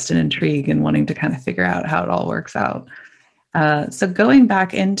 interest and intrigue and wanting to kind of figure out how it all works out. So going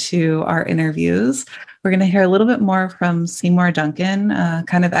back into our interviews, we're going to hear a little bit more from Seymour Duncan,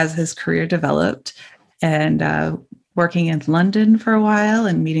 kind of as his career developed and working in London for a while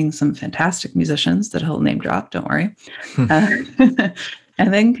and meeting some fantastic musicians that he'll name drop, don't worry. And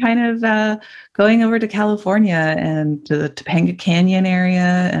then kind of going over to California and to the Topanga Canyon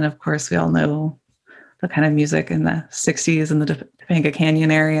area. And of course, we all know the kind of music in the 60s in the Topanga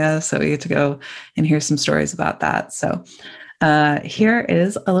Canyon area. So we get to go and hear some stories about that. So here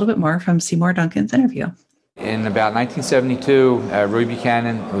is a little bit more from Seymour Duncan's interview. In about 1972, Roy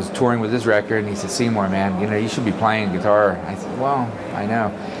Buchanan was touring with his record, and he said, Seymour, man, you should be playing guitar. I said, well, I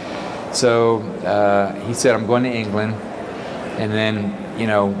know. So he said, I'm going to England, and then,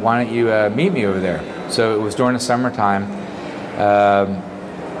 why don't you meet me over there? So it was during the summertime. I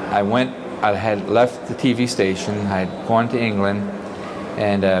had left the TV station, I had gone to England,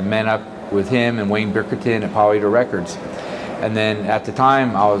 and met up with him and Wayne Bickerton at Polydor Records. And then at the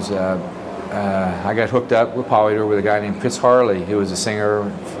time, I got hooked up with Polydor with a guy named Chris Harley, who was a singer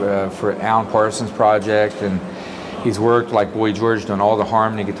for Alan Parsons Project, and he's worked like Boy George doing all the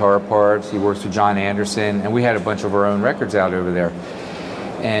harmony guitar parts. He works with John Anderson, and we had a bunch of our own records out over there.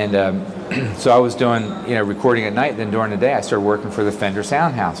 And so I was doing, recording at night. Then during the day, I started working for the Fender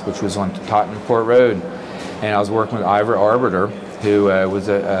Sound House, which was on Tottenham Court Road, and I was working with Ivor Arbiter, who was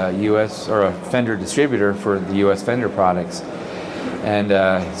a U.S. or a Fender distributor for the U.S. Fender products. And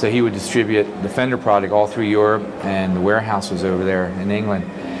so he would distribute the Fender product all through Europe, and the warehouse was over there in England.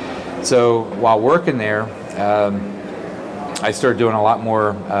 So while working there, I started doing a lot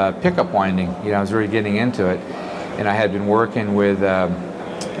more pickup winding. I was really getting into it. And I had been working with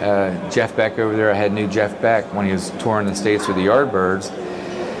Jeff Beck over there. I had knew Jeff Beck when he was touring the States with the Yardbirds.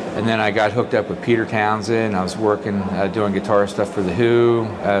 And then I got hooked up with Peter Townsend. I was working, doing guitar stuff for The Who,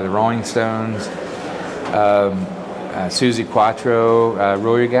 the Rolling Stones, Susie Quattro,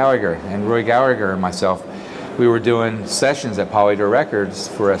 Roy Gallagher. And Roy Gallagher and myself, we were doing sessions at Polydor Records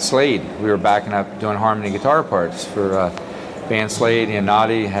for Slade. We were backing up doing harmony guitar parts for band Slade.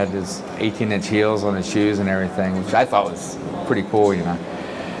 Noddy had his 18-inch heels on his shoes and everything, which I thought was pretty cool,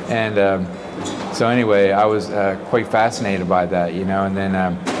 And so anyway, I was quite fascinated by that, And then,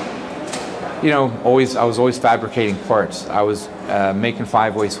 I was always fabricating parts. I was making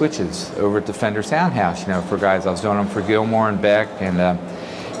 5-way switches over at the Fender Sound House, for guys. I was doing them for Gilmore and Beck, and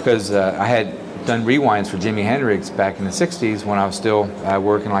because I had done rewinds for Jimi Hendrix back in the 60s when I was still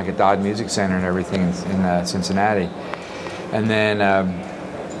working like at Dodd Music Center and everything in Cincinnati. And then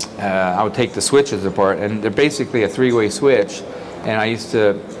I would take the switches apart, and they're basically a 3-way switch, and I used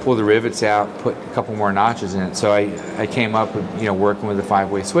to pull the rivets out, put a couple more notches in it. So I came up with, working with the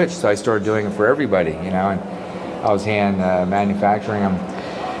 5-way switch. So I started doing it for everybody, and I was hand manufacturing them.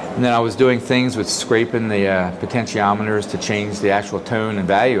 And then I was doing things with scraping the potentiometers to change the actual tone and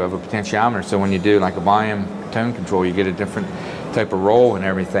value of a potentiometer. So when you do like a volume tone control, you get a different type of roll and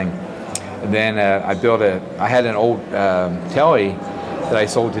everything. And then I had an old Telly that I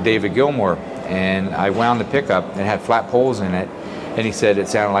sold to David Gilmour, and I wound the pickup. It had flat poles in it, and he said it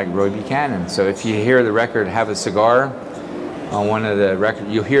sounded like Roy Buchanan. So if you hear the record Have a Cigar on one of the records,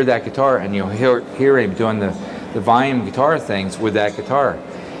 you'll hear that guitar, and you'll hear him doing the volume guitar things with that guitar.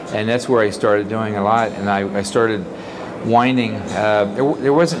 And that's where I started doing a lot, and I started winding.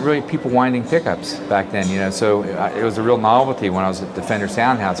 There wasn't really people winding pickups back then, so it was a real novelty when I was at the Fender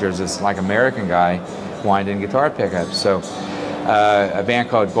Sound House. There was this like American guy winding guitar pickups. So a band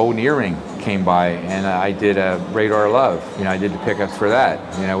called Golden Earring came by, and I did Radar Love. I did the pickups for that,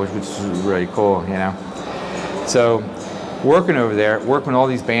 which was really cool, So working over there, working with all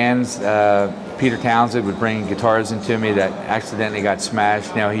these bands, Peter Townsend would bring guitars into me that accidentally got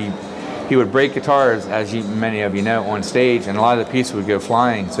smashed. He would break guitars, as many of you know, on stage, and a lot of the pieces would go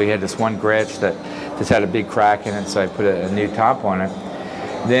flying. So he had this one Gretsch that just had a big crack in it, so I put a new top on it.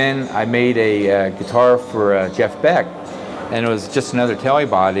 Then I made a guitar for Jeff Beck, and it was just another Telly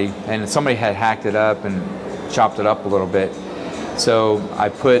body, and somebody had hacked it up and chopped it up a little bit. So I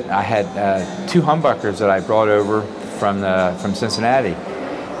had 2 humbuckers that I brought over from Cincinnati.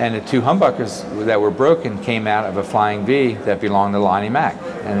 And the 2 humbuckers that were broken came out of a Flying V that belonged to Lonnie Mack.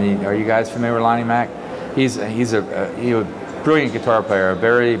 And are you guys familiar with Lonnie Mack? He's a brilliant guitar player, a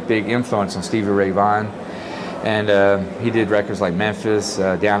very big influence on Stevie Ray Vaughan. And he did records like Memphis,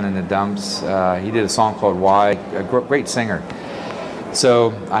 Down in the Dumps. He did a song called Why, a great singer.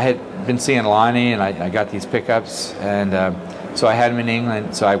 So I had been seeing Lonnie, and I got these pickups, and so I had them in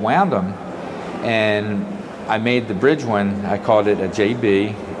England. So I wound them, and I made the bridge one, I called it a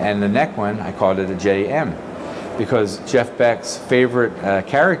JB, and the neck one, I called it a JM, because Jeff Beck's favorite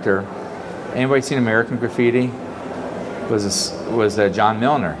character, anybody seen American Graffiti? Was John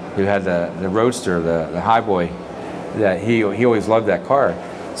Milner, who had the Roadster, the Highboy, that he always loved that car.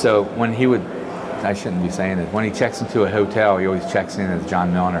 So when he would, I shouldn't be saying this, when he checks into a hotel, he always checks in as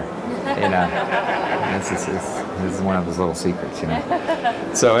John Milner. This is one of his little secrets,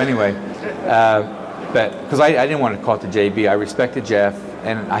 So anyway, but because I didn't want to call it the JB, I respected Jeff,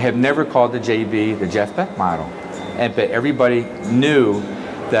 and I have never called the JB the Jeff Beck model. But everybody knew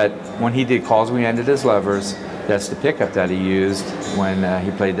that when he did Calls We Ended as Lovers, that's the pickup that he used when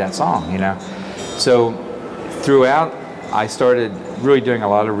he played that song, So throughout, I started really doing a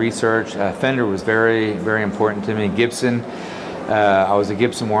lot of research. Fender was very, very important to me. Gibson, I was at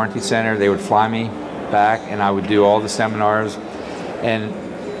Gibson Warranty Center. They would fly me back, and I would do all the seminars. And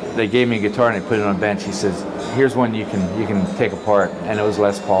they gave me a guitar, and they put it on a bench. He says, "Here's one you can take apart," and it was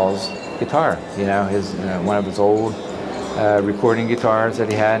Les Paul's guitar. His one of his old recording guitars that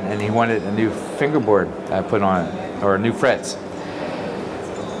he had, and he wanted a new fingerboard put on it, or new frets.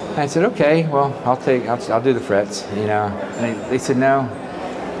 And I said, "Okay, well, I'll do the frets," And they said, "No,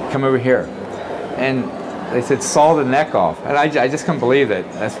 come over here," and they said, "Saw the neck off," and I just couldn't believe that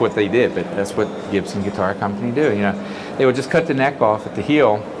that's what they did, but that's what Gibson Guitar Company do. They would just cut the neck off at the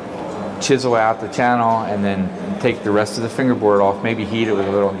heel, chisel out the channel, and then take the rest of the fingerboard off, maybe heat it with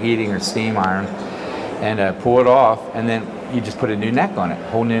a little heating or steam iron, and pull it off. And then you just put a new neck on it,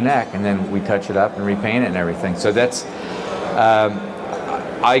 whole new neck, and then we touch it up and repaint it and everything. So that's,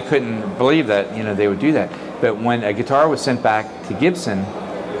 I couldn't believe that, you know, they would do that. But when a guitar was sent back to Gibson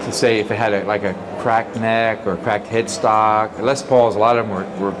to say if it had like a cracked neck or cracked headstock, Les Pauls, a lot of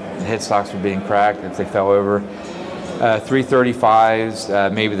them were headstocks were being cracked if they fell over.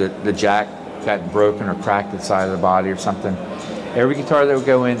 335s, maybe the jack got broken or cracked inside of the body or something. Every guitar that would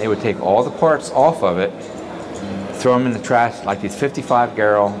go in, they would take all the parts off of it, throw them in the trash, like these 55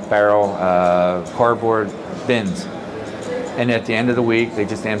 barrel cardboard bins. And at the end of the week, they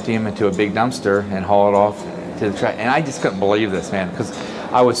just empty them into a big dumpster and haul it off to the trash. And I just couldn't believe this, man, because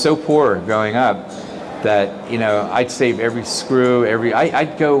I was so poor growing up that, you know, I'd save every screw,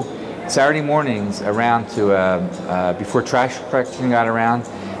 I'd go Saturday mornings around to, before trash collection got around,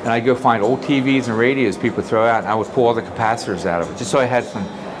 and I'd go find old TVs and radios people throw out, and I would pull all the capacitors out of it, just so I had some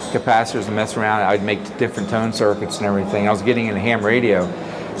capacitors to mess around. I'd make different tone circuits and everything. I was getting into ham radio,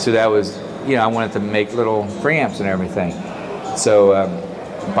 so that was, you know, I wanted to make little preamps and everything. So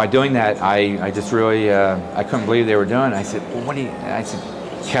by doing that, I just really, I couldn't believe they were doing it. I said, well, I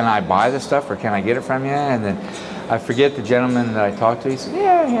said, can I buy this stuff or can I get it from you? And then I forget the gentleman that I talked to. He said,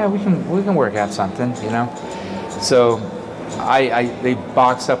 yeah, we can work out something, you know. So they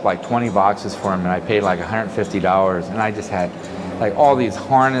boxed up like 20 boxes for him, and I paid like $150, and I just had like all these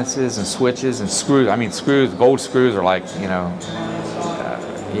harnesses and switches and screws. I mean, screws, gold screws are like, you know,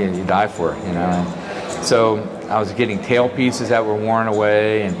 you die for it, you know. And so I was getting tail pieces that were worn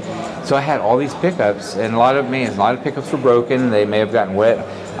away, and so I had all these pickups, and a lot of pickups were broken. They may have gotten wet.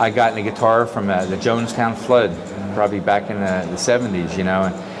 I got a guitar from the Jonestown flood, probably back in the 70s, you know,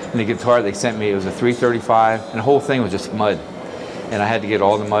 and the guitar they sent me, it was a 335, and the whole thing was just mud, and I had to get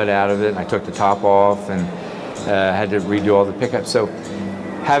all the mud out of it, and I took the top off, and had to redo all the pickups. So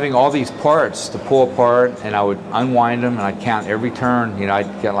having all these parts to pull apart, and I would unwind them, and I'd count every turn. You know,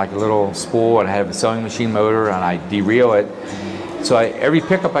 I'd get like a little spool, and I have a sewing machine motor, and I'd dereel it. So every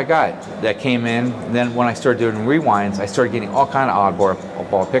pickup I got that came in, and then when I started doing rewinds, I started getting all kind of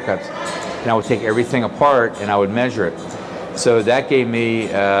oddball pickups, and I would take everything apart and I would measure it. So that gave me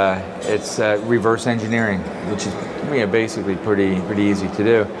it's reverse engineering, which is, you know, basically pretty easy to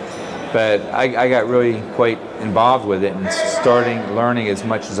do. But I got really quite involved with it and starting learning as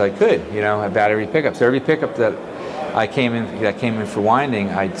much as I could, you know, about every pickup. So every pickup that came in for winding,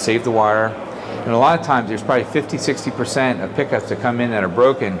 I'd save the wire. And a lot of times there's probably 50-60% of pickups that come in that are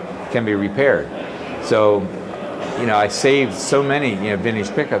broken can be repaired. So, you know, I saved so many, you know, vintage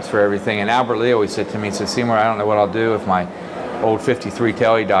pickups for everything. And Albert Lee always said to me, he said, Seymour, I don't know what I'll do if my old 53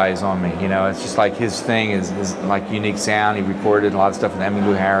 Telly dies on me. You know, it's just like his thing is like unique sound. He recorded a lot of stuff with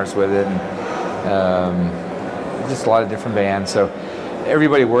Emmylou Harris with it, and just a lot of different bands. So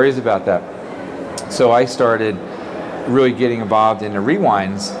everybody worries about that. So I started really getting involved in the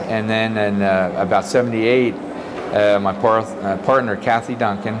rewinds, and then in about 78, my partner Kathy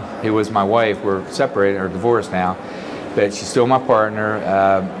Duncan, who was my wife, we're separated or divorced now, but she's still my partner.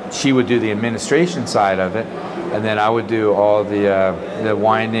 She would do the administration side of it, and then I would do all the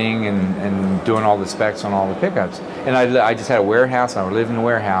winding and doing all the specs on all the pickups. And I just had a warehouse. I would live in a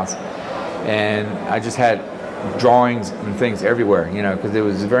warehouse, and I just had drawings and things everywhere, you know, because it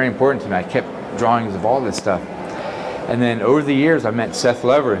was very important to me. I kept drawings of all this stuff. And then over the years, I met Seth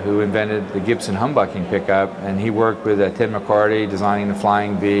Lever, who invented the Gibson humbucking pickup, and he worked with Ted McCarty designing the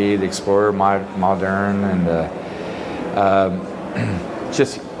Flying V, the Explorer Modern, and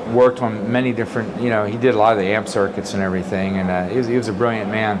just worked on many different, you know, he did a lot of the amp circuits and everything, and he was a brilliant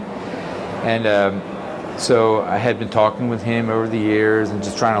man. And so I had been talking with him over the years and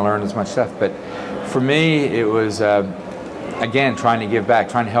just trying to learn as much stuff. But for me, it was, again, trying to give back,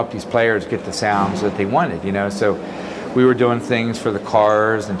 trying to help these players get the sounds that they wanted, you know. So we were doing things for the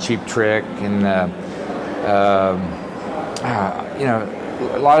Cars and Cheap Trick and, you know,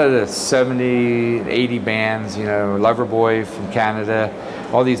 a lot of the 70, 80 bands, you know, Loverboy from Canada,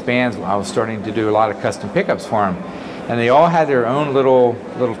 all these bands, I was starting to do a lot of custom pickups for them. And they all had their own little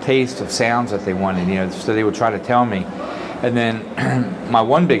taste of sounds that they wanted, you know, so they would try to tell me. And then my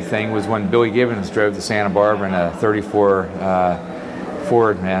one big thing was when Billy Gibbons drove to Santa Barbara in a 34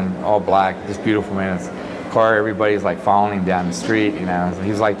 Ford, man, all black, just beautiful, man. It's car, everybody's like following him down the street, you know.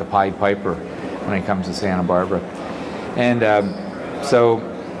 He's like the Pied Piper when he comes to Santa Barbara. And so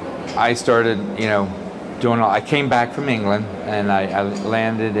I started, you know, I came back from England, and I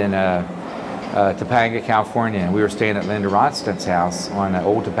landed in Topanga, California, and we were staying at Linda Ronstadt's house on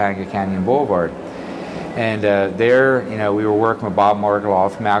Old Topanga Canyon Boulevard. And there, you know, we were working with Bob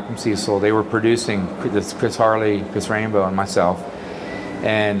Margoloff, Malcolm Cecil. They were producing this Chris Harley, Chris Rainbow, and myself.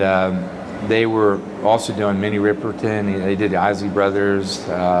 And they were also doing Minnie Riperton. They did the Isley Brothers.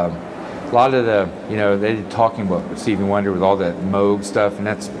 A lot of the, they did Talking Book with Stevie Wonder with all that Moog stuff, and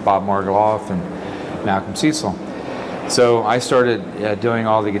that's Bob Margoloff and Malcolm Cecil. So I started doing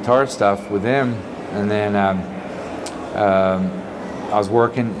all the guitar stuff with them, and then I was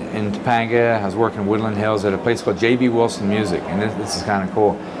working in Topanga. I was working in Woodland Hills at a place called J.B. Wilson Music, and this is kind of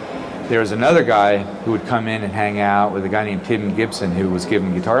cool. There was another guy who would come in and hang out with a guy named Tim Gibson, who was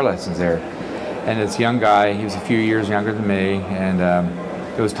giving guitar lessons there. And this young guy, he was a few years younger than me, and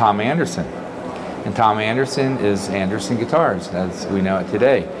it was Tom Anderson. And Tom Anderson is Anderson Guitars, as we know it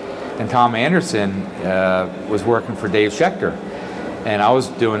today. And Tom Anderson was working for Dave Schechter, and I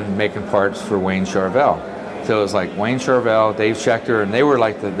was making parts for Wayne Charvel. So it was like Wayne Charvel, Dave Schechter, and they were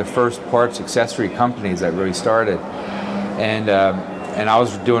like the first parts accessory companies that really started. And I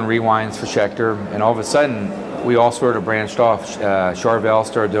was doing rewinds for Schechter, and all of a sudden we all sort of branched off. Charvel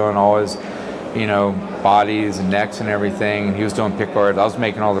started doing all his, bodies and necks and everything, and he was doing pickguards. I was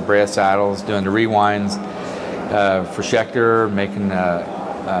making all the brass saddles, doing the rewinds for Schechter, making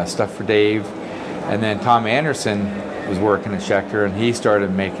stuff for Dave. And then Tom Anderson was working at Schechter, and he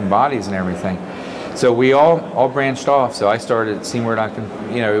started making bodies and everything. So we all branched off. So I started Seymour Duncan,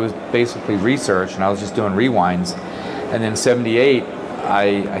 it was basically research, and I was just doing rewinds. And then in '78,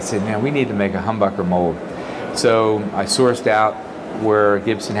 I said, man, we need to make a humbucker mold. So I sourced out where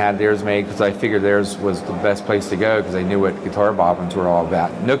Gibson had theirs made, because I figured theirs was the best place to go, because I knew what guitar bobbins were all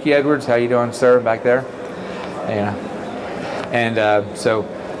about. Nookie Edwards, how you doing, sir, back there? And so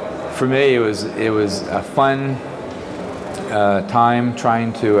for me, it was a fun time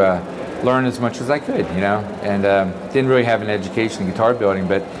trying to learn as much as I could, and didn't really have an education in guitar building,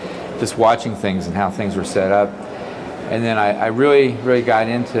 but just watching things and how things were set up. And then I really, really got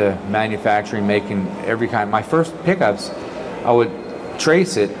into manufacturing, making every kind. My first pickups, I would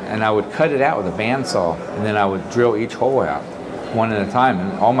trace it and I would cut it out with a bandsaw, and then I would drill each hole out one at a time.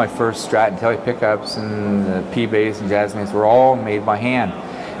 And all my first Strat and Telly pickups and the P-Bass and Jazz Bass were all made by hand.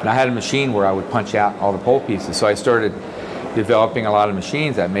 And I had a machine where I would punch out all the pole pieces. So I started developing a lot of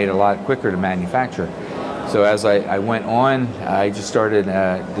machines that made it a lot quicker to manufacture. So as I went on, I just started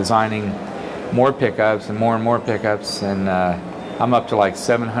designing more pickups and more pickups, and I'm up to like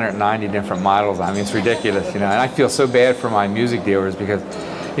 790 different models. I mean, it's ridiculous, and I feel so bad for my music dealers, because,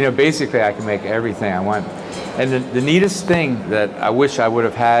 basically I can make everything I want. And the neatest thing that I wish I would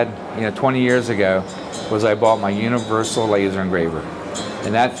have had, 20 years ago, was I bought my universal laser engraver.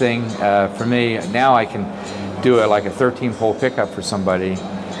 And that thing, for me, now I can do like a 13-pole pickup for somebody,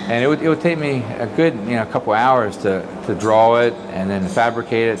 and it would take me a good couple hours to draw it, and then to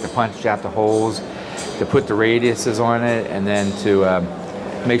fabricate it, to punch out the holes, to put the radiuses on it, and then to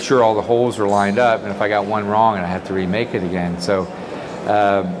make sure all the holes are lined up, and if I got one wrong, and I have to remake it again. So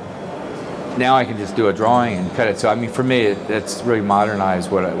now I can just do a drawing and cut it. So I mean, for me, that's really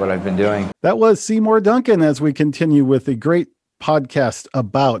modernized what I've been doing. That was Seymour Duncan, as we continue with a great podcast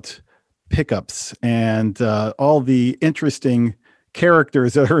about pickups and all the interesting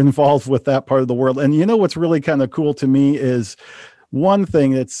characters that are involved with that part of the world. And what's really kind of cool to me is one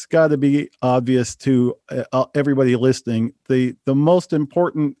thing that's got to be obvious to everybody listening: the most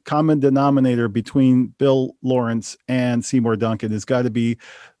important common denominator between Bill Lawrence and Seymour Duncan has got to be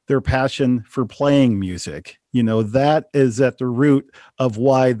their passion for playing music. That is at the root of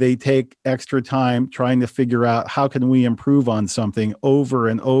why they take extra time trying to figure out how can we improve on something over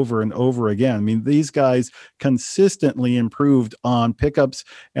and over and over again. I mean, these guys consistently improved on pickups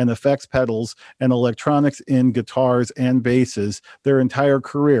and effects pedals and electronics in guitars and basses their entire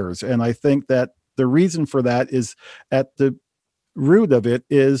careers. And I think that the reason for that is, at the root of it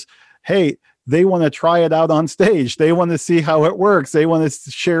is, hey, they want to try it out on stage. They want to see how it works. They want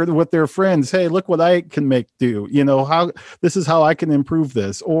to share it with their friends. Hey, look what I can do. This is how I can improve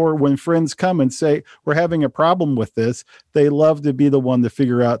this. Or when friends come and say, we're having a problem with this, they love to be the one to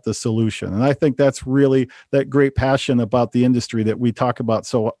figure out the solution. And I think that's really that great passion about the industry that we talk about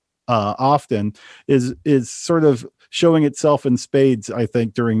so often is sort of showing itself in spades, I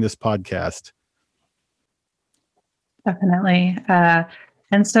think, during this podcast. Definitely.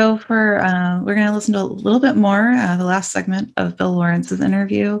 And so we're going to listen to a little bit more, the last segment of Bill Lawrence's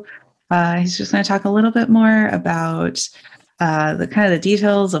interview. He's just going to talk a little bit more about the kind of the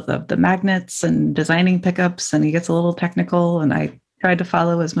details of the magnets and designing pickups, and he gets a little technical, and I tried to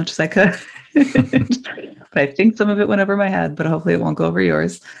follow as much as I could. But I think some of it went over my head, but hopefully it won't go over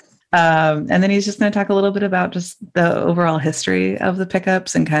yours. And then he's just going to talk a little bit about just the overall history of the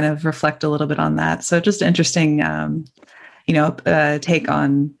pickups and kind of reflect a little bit on that. So just interesting take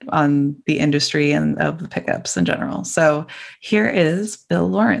on the industry and of the pickups in general. So here is Bill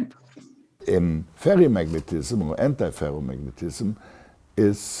Lawrence. in ferromagnetism or antiferromagnetism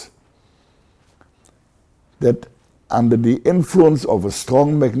is that under the influence of a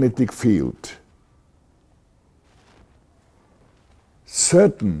strong magnetic field,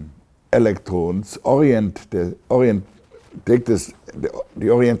 certain electrons the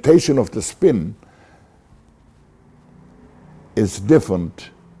orientation of the spin is different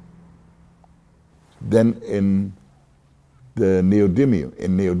than in the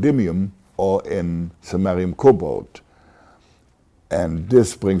neodymium or in samarium cobalt. And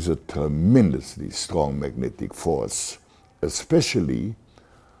this brings a tremendously strong magnetic force, especially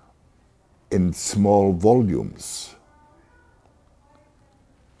in small volumes.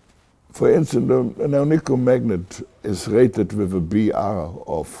 For instance, an magnet is rated with a BR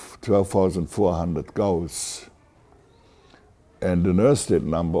of 12,400 Gauss and an Earth state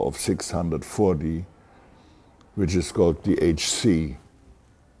number of 640, which is called the HC.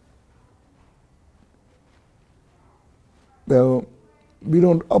 Well, we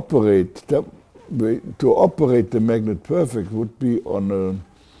don't operate that way. To operate the magnet perfect would be on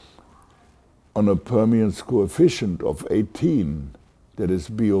a permeance coefficient of 18. That is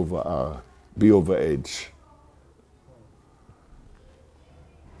B over H.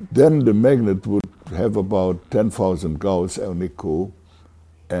 Then the magnet would have about 10,000 Gauss Nico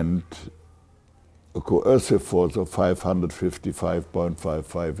and a coercive force of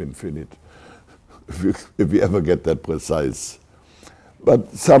 555.55 infinite, if you ever get that precise.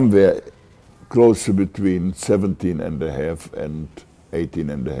 But somewhere close to between 17.5 and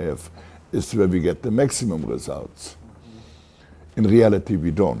 18.5 is where we get the maximum results. In reality,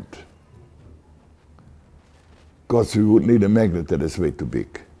 we don't. Because we would need a magnet that is way too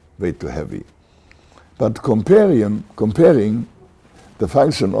big, way too heavy. But comparing the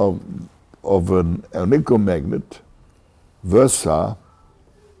function of an magnet versus a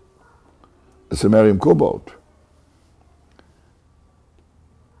samarium cobalt,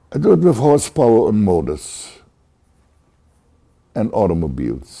 I do it with horsepower and motors and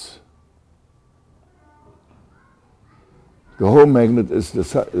automobiles. The whole magnet is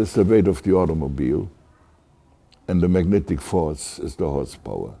the weight of the automobile, and the magnetic force is the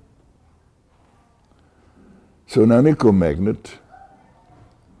horsepower. So in an magnet,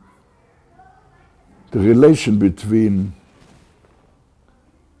 the relation between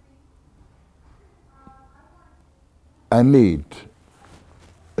I need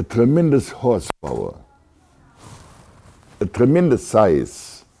a tremendous horsepower, a tremendous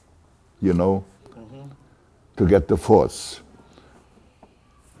size, to get the force.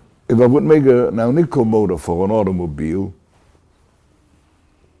 If I would make an Alnico motor for an automobile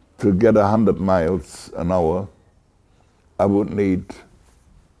to get 100 miles an hour, I would need,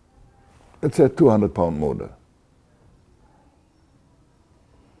 let's say, a 200-pound motor.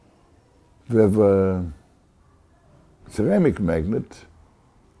 If I have a ceramic magnet,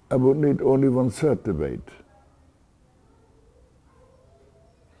 I would need only 1/3 the weight.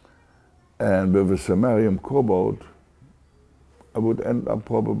 And with a samarium cobalt, I would end up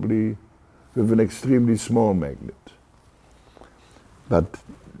probably with an extremely small magnet. But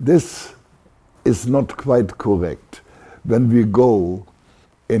this is not quite correct. When we go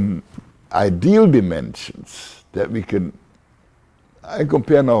in ideal dimensions that we can, I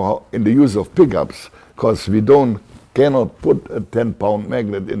compare now in the use of pickups, because we cannot put a 10-pound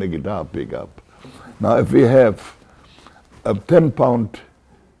magnet in a guitar pickup. Now if we have a 10-pound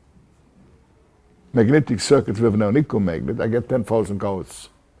magnetic circuit with an Alnico magnet, I get 10,000 Gauss.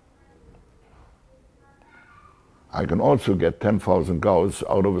 I can also get 10,000 Gauss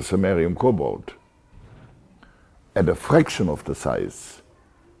out of a samarium cobalt at a fraction of the size.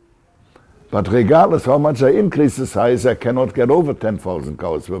 But regardless how much I increase the size, I cannot get over 10,000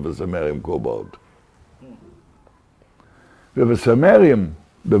 Gauss with a samarium cobalt. With a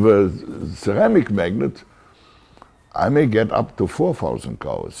ceramic magnet, I may get up to 4,000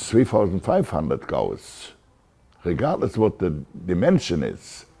 Gauss, 3,500 Gauss, regardless what the dimension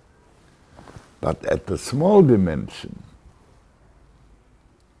is. But at the small dimension,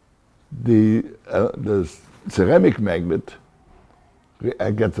 the ceramic magnet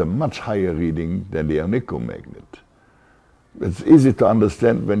gets a much higher reading than the Alnico magnet. It's easy to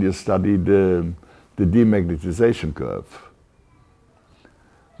understand when you study the demagnetization curve.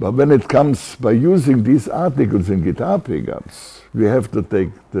 But when it comes by using these articles in guitar pickups, we have to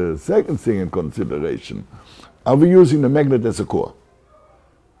take the second thing in consideration. Are we using the magnet as a core?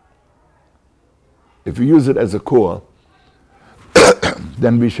 If we use it as a core,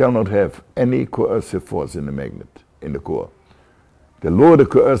 then we shall not have any coercive force in the magnet, in the core. The lower the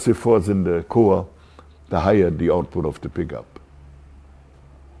coercive force in the core, the higher the output of the pickup.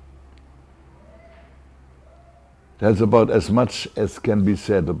 That's about as much as can be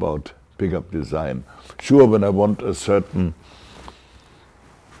said about pickup design. Sure, when I want a certain,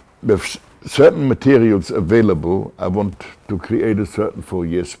 with certain materials available, I want to create a certain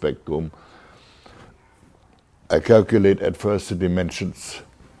Fourier spectrum. I calculate at first the dimensions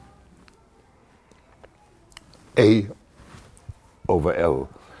A over L.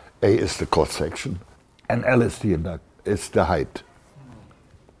 A is the cross section, and L is the height.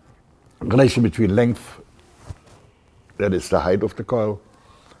 Relation between length, that is the height of the coil,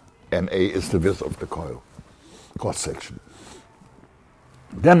 and A is the width of the coil, cross section.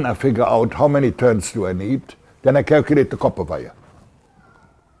 Then I figure out how many turns do I need. Then I calculate the copper wire,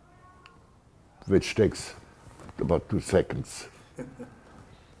 which takes about 2 seconds.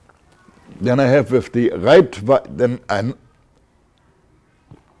 Then I have with the right, but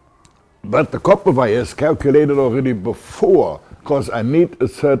the copper wire is calculated already before, because I need a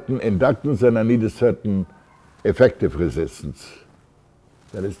certain inductance and I need a certain effective resistance.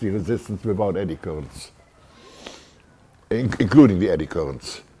 That is the resistance without eddy currents, including the eddy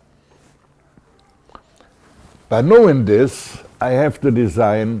currents. By knowing this, I have to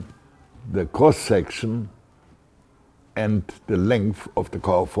design the cross section and the length of the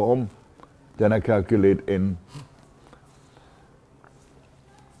coil form. Then I calculate in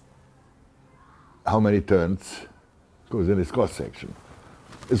how many turns goes in this cross section.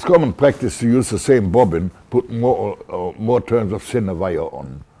 It's common practice to use the same bobbin, put more turns of thinner wire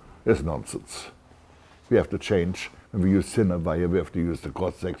on. That's nonsense. We have to change. When we use thinner wire, we have to use the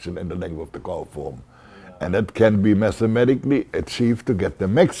cross section and the length of the coil form. And that can be mathematically achieved to get the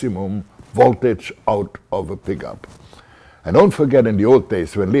maximum voltage out of a pickup. And don't forget, in the old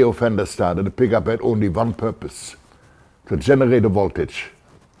days, when Leo Fender started, the pickup had only one purpose: to generate a voltage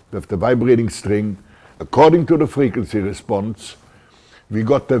with the vibrating string according to the frequency response. We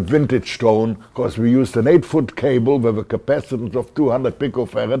got the vintage tone because we used an 8-foot cable with a capacitance of 200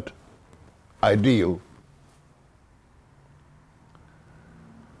 picofarad. Ideal.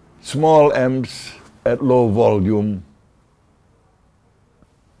 Small amps at low volume.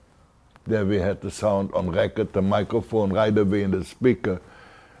 There we had the sound on record, the microphone right away in the speaker.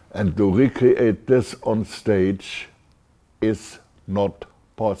 And to recreate this on stage is not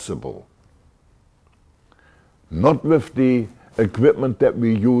possible. Not with the equipment that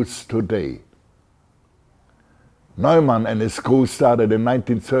we use today. Neumann and his crew started in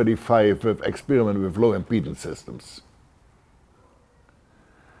 1935 with experiment with low impedance systems.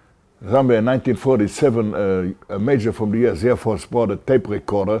 Somewhere in 1947, a major from the US Air Force brought a tape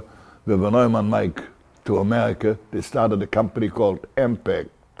recorder with a Neumann mic to America. They started a company called Ampex.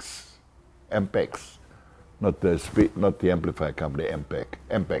 Ampex. Not the amplifier company,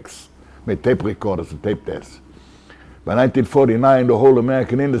 Ampex. Made tape recorders and tape tests. By 1949, the whole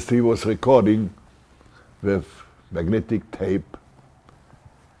American industry was recording with magnetic tape,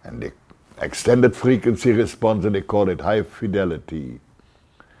 and the extended frequency response, and they called it high fidelity.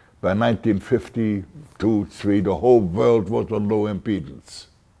 By 1952-3, the whole world was on low impedance.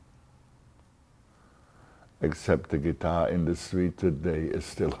 Except the guitar industry today is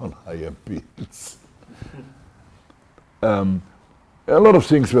still on high impedance. A lot of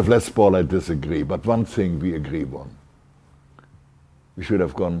things with Les Paul I disagree, but one thing we agree on. We should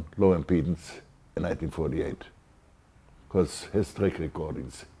have gone low impedance in 1948, because his trick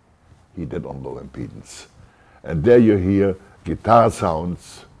recordings he did on low impedance. And there you hear guitar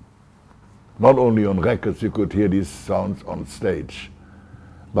sounds, not only on records, you could hear these sounds on stage.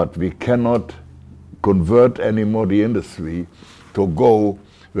 But we cannot convert anymore the industry to go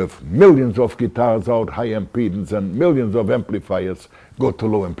with millions of guitars out high impedance and millions of amplifiers go to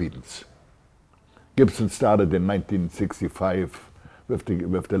low impedance. Gibson started in 1965 with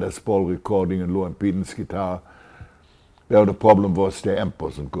the Les Paul recording and low impedance guitar. There the problem was the amp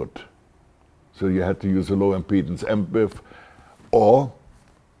wasn't good. So you had to use a low impedance amp with, or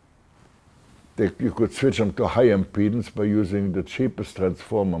you could switch them to high impedance by using the cheapest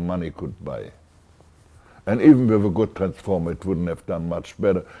transformer money could buy. And even with a good transformer, it wouldn't have done much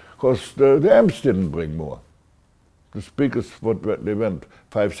better, because the amps didn't bring more. The speakers, they went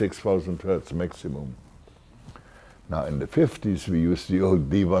 5,000–6,000 hertz maximum. Now in the 50s, we used the old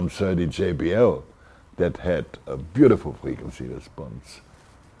D130 JBL that had a beautiful frequency response,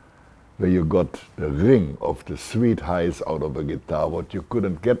 where you got the ring of the sweet highs out of a guitar, what you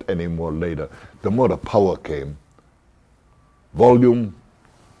couldn't get anymore later. The more the power came, volume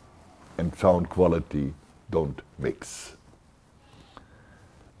and sound quality don't mix.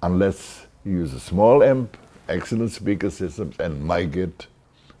 Unless you use a small amp, excellent speaker systems, and mic it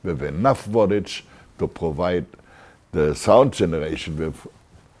with enough wattage to provide the sound generation with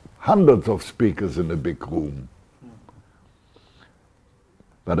hundreds of speakers in a big room.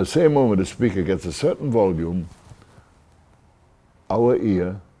 But at the same moment the speaker gets a certain volume, our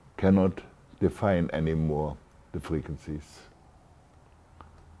ear cannot define anymore the frequencies.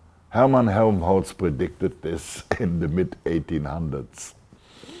 Hermann Helmholtz predicted this in the mid-1800s.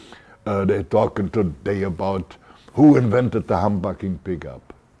 They're talking today about who invented the humbucking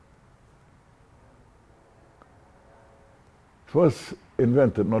pickup. It was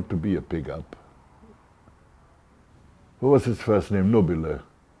invented not to be a pickup. What was his first name? Nobile.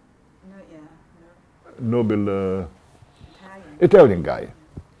 Nobile, Italian guy.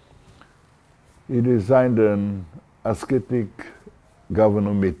 He designed an ascetic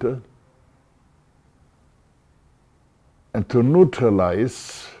galvanometer, and to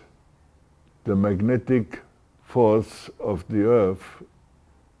neutralize the magnetic force of the Earth,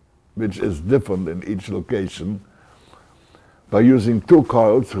 which is different in each location, by using two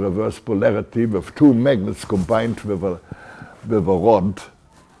coils, reverse polarity, with two magnets combined with a rod,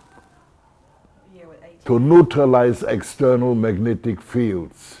 to neutralize external magnetic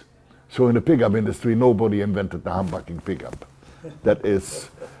fields. So in the pickup industry, nobody invented the humbucking pickup. That is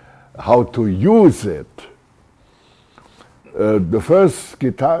how to use it. The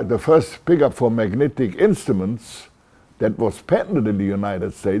first pickup for magnetic instruments that was patented in the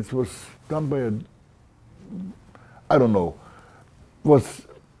United States was done by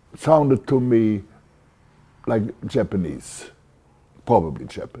sounded to me like Japanese, probably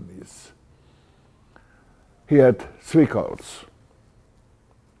Japanese. He had 3 coils.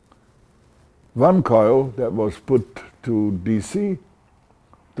 One coil that was put to DC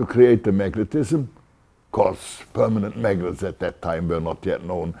to create the magnetism. Of course, permanent magnets at that time were not yet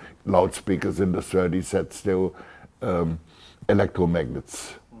known. Loudspeakers in the 30s had still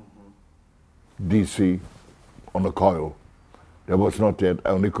electromagnets. DC on a coil. There was not yet,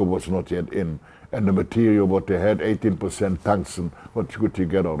 nickel was not yet in. And the material, what they had, 18% tungsten. What could you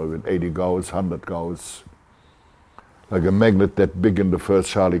get out of it? 80 Gauss, 100 Gauss. Like a magnet that big in the first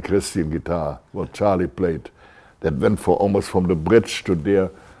Charlie Christian guitar, what Charlie played. That went for almost from the bridge to there,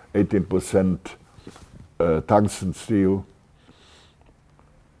 18% tungsten steel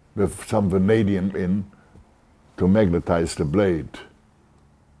with some vanadium in to magnetize the blade.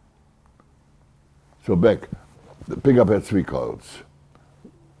 So back, the pickup had 3 coils.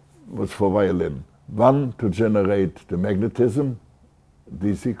 It was for violin. One to generate the magnetism,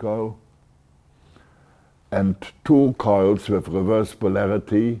 DC coil, and 2 coils with reverse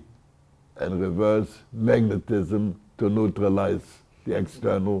polarity and reverse magnetism to neutralize the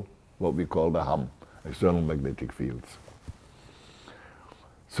external, what we call the hum, external magnetic fields.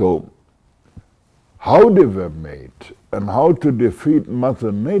 So how they were made and how to defeat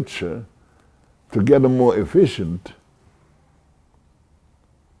Mother Nature to get them more efficient,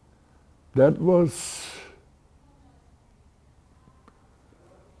 that was,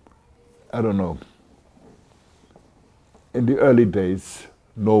 I don't know. In the early days,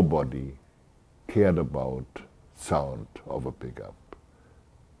 nobody cared about sound of a pickup.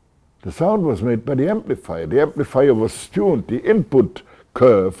 The sound was made by the amplifier. The amplifier was tuned. The input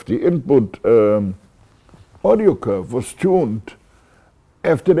curve, the input audio curve was tuned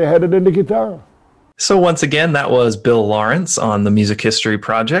after they had it in the guitar. So once again, that was Bill Lawrence on the Music History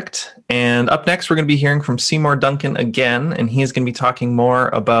Project. And up next, we're going to be hearing from Seymour Duncan again, and he's going to be talking more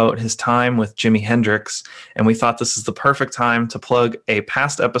about his time with Jimi Hendrix. And we thought this is the perfect time to plug a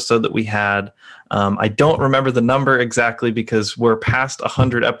past episode that we had. I don't remember the number exactly because we're past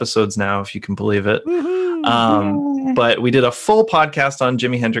 100 episodes now, if you can believe it. But we did a full podcast on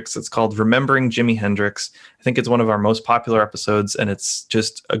Jimi Hendrix. It's called Remembering Jimi Hendrix. I think it's one of our most popular episodes, and it's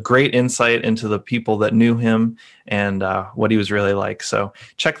just a great insight into the people that knew him and what he was really like. So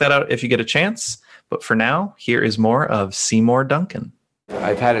check that out if you get a chance. But for now, here is more of Seymour Duncan.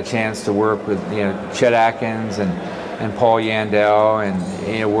 I've had a chance to work with Chet Atkins and Paul Yandel,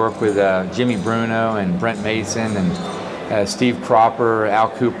 and work with Jimmy Bruno and Brent Mason and Steve Cropper, Al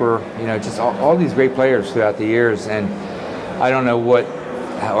Cooper, just all these great players throughout the years. And I don't know what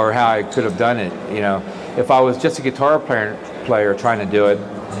or how I could have done it. If I was just a guitar player trying to do it,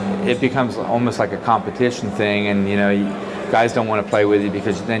 it becomes almost like a competition thing, and guys don't want to play with you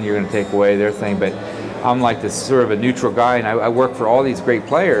because then you're going to take away their thing. But I'm like this sort of a neutral guy, and I work for all these great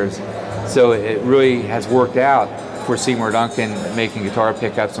players, so it really has worked out for Seymour Duncan, making guitar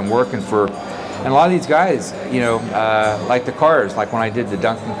pickups and working for, and a lot of these guys, like the Cars, like when I did the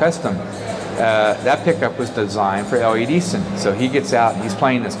Duncan Custom, that pickup was designed for Elliot Easton. So he gets out and he's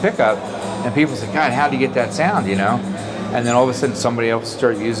playing this pickup, and people say, God, how do you get that sound, And then all of a sudden somebody else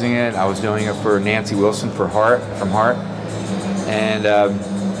started using it. I was doing it for Nancy Wilson from Heart. And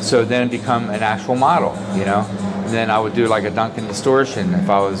so then it became an actual model, and then I would do like a Duncan distortion if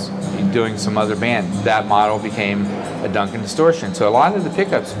I was doing some other band. That model became a Duncan distortion. So a lot of the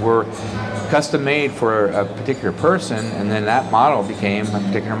pickups were custom made for a particular person, and then that model became a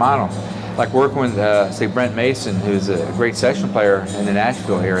particular model. Like working with, say, Brent Mason, who's a great session player in the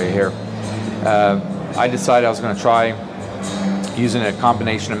Nashville area here. I decided I was going to try using a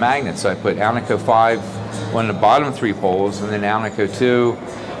combination of magnets. So I put Alnico 5 on the bottom 3 poles, and then Alnico 2,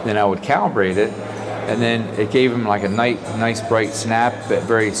 then I would calibrate it, and then it gave him like a nice bright snap, but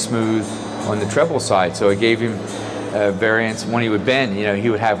very smooth on the treble side. So it gave him variance. When he would bend, he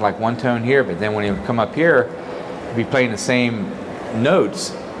would have like one tone here, but then when he would come up here, he'd be playing the same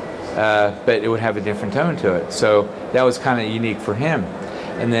notes, but it would have a different tone to it. So that was kind of unique for him.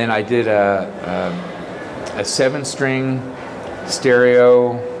 And then I did a 7-string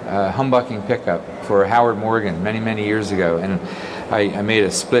stereo humbucking pickup for Howard Morgan many years ago, and I made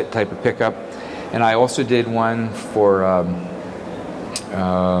a split type of pickup. And I also did one for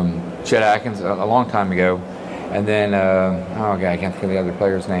Chet Atkins a long time ago. And then, I can't think of the other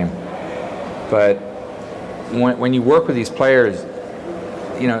player's name. But when you work with these players,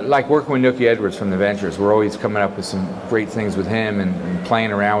 like working with Nookie Edwards from the Ventures, we're always coming up with some great things with him and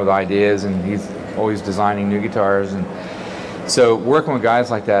playing around with ideas, and he's always designing new guitars. And so working with guys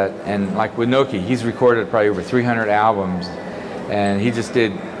like that, and like with Nookie, he's recorded probably over 300 albums, and he just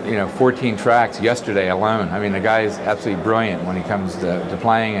did 14 tracks yesterday alone. I mean, the guy is absolutely brilliant when he comes to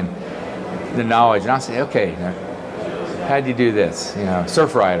playing and the knowledge. And I'll say, okay, how'd you do this?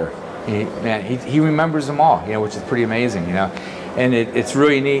 Surf Rider. He remembers them all, which is pretty amazing, And it's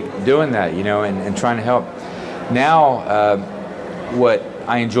really neat doing that, and trying to help. Now, what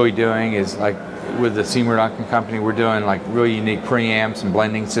I enjoy doing is, like with the Seymour Duncan company, we're doing like really unique preamps and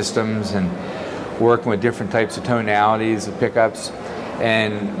blending systems and working with different types of tonalities of pickups.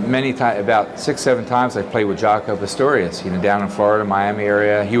 And many times, about 6-7 times, I've played with Jaco Pastorius, down in Florida, Miami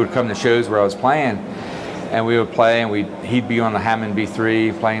area. He would come to shows where I was playing, and we would play, and he'd be on the Hammond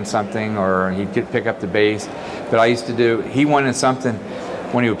B3 playing something, or he'd pick up the bass. But I used to he wanted something,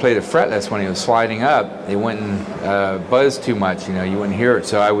 when he would play the fretless, when he was sliding up, it wouldn't buzz too much, you wouldn't hear it.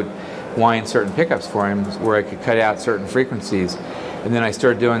 So I would wind certain pickups for him where I could cut out certain frequencies. And then I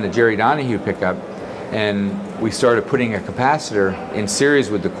started doing the Jerry Donahue pickup, and we started putting a capacitor in series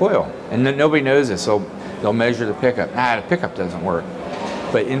with the coil. And nobody knows this, so they'll measure the pickup. The pickup doesn't work.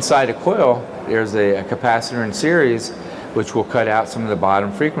 But inside a coil, there's a capacitor in series which will cut out some of the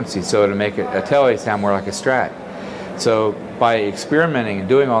bottom frequencies, so it'll make a tele sound more like a Strat. So by experimenting and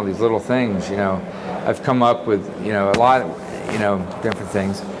doing all these little things, I've come up with a lot of different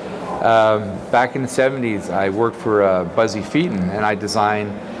things. Back in the 70s, I worked for Buzzy Featon, and I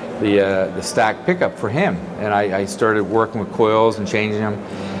designed the stack pickup for him, and I started working with coils and changing them,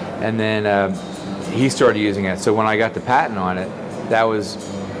 and then he started using it. So when I got the patent on it, that was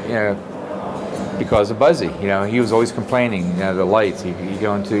because of Buzzy. He was always complaining, the lights. He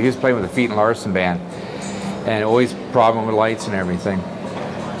was playing with the Feet and Larson band, and always problem with lights and everything.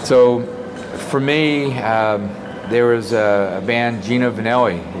 So for me, there was a band, Gino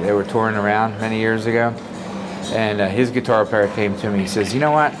Vanelli. They were touring around many years ago, and his guitar player came to me. He says, "You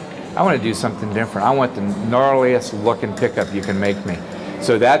know what? I want to do something different. I want the gnarliest looking pickup you can make me."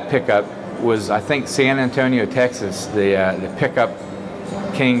 So that pickup was, I think, San Antonio, Texas, the pickup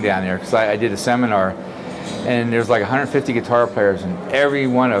king down there, because I did a seminar, and there's like 150 guitar players, and every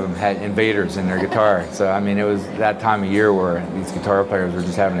one of them had Invaders in their guitar. So I mean, it was that time of year where these guitar players were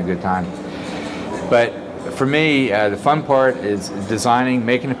just having a good time. But for me, the fun part is designing,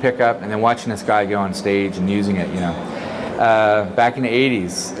 making a pickup, and then watching this guy go on stage and using it. Back in the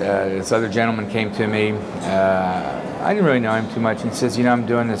 80s, this other gentleman came to me. I didn't really know him too much. He says, I'm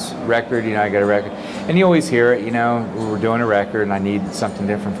doing this record, I got a record. And you always hear it, we're doing a record and I need something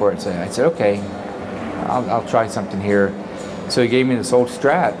different for it. So I said, okay, I'll try something here. So he gave me this old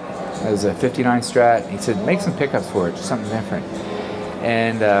Strat. It was a 59 Strat. He said, make some pickups for it, just something different.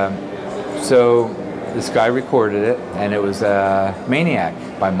 And so this guy recorded it, and it was Maniac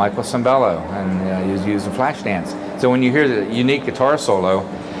by Michael Sembello, and he was using Flashdance. So when you hear the unique guitar solo,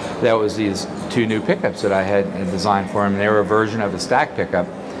 that was these 2 new pickups that I had designed for him. They were a version of a stack pickup,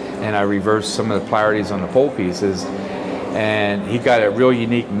 and I reversed some of the polarities on the pole pieces, and he got a real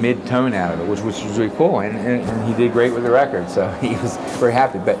unique mid-tone out of it, which was really cool, and he did great with the record, so he was very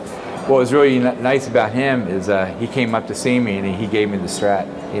happy. But what was really nice about him is he came up to see me, and he gave me the Strat,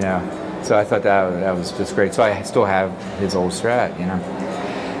 So I thought that was just great. So I still have his old Strat,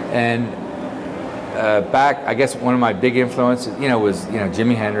 And back, I guess one of my big influences, was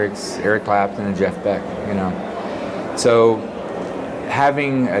Jimi Hendrix, Eric Clapton, and Jeff Beck. So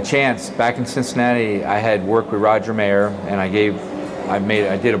having a chance back in Cincinnati, I had worked with Roger Mayer, and I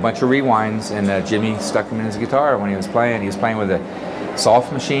did a bunch of rewinds, and Jimmy stuck him in his guitar when he was playing. He was playing with a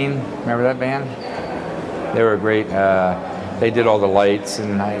Soft Machine. Remember that band? They were great. They did all the lights,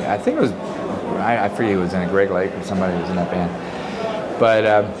 and I think it was, I forget who was in it, Greg Lake or somebody was in that band.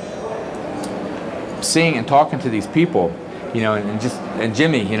 But seeing and talking to these people, you know, and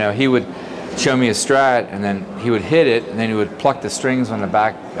Jimmy, you know, he would show me a Strat, and then he would hit it, and then he would pluck the strings on the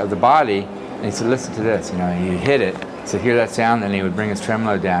back of the body, and he said, listen to this, you know, he'd hit it, so hear that sound, and he would bring his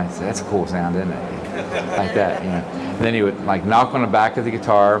tremolo down. He said, that's a cool sound, isn't it? Like that, you know. And then he would like knock on the back of the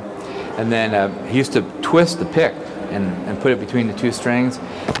guitar, and then he used to twist the pick and put it between the two strings.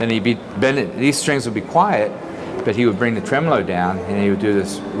 Then he'd bend it. These strings would be quiet, but he would bring the tremolo down, and he would do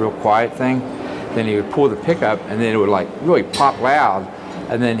this real quiet thing. Then he would pull the pickup, and then it would like really pop loud,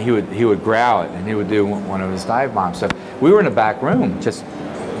 and then he would growl it, and he would do one of his dive bombs. So we were in the back room just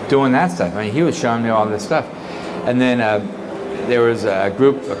doing that stuff. I mean, he was showing me all this stuff. And then there was a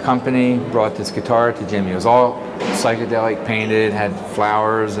company brought this guitar to Jimmy. It was all psychedelic painted, had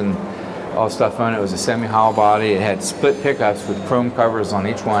flowers and all stuff on it. It was a semi-hollow body. It had split pickups with chrome covers on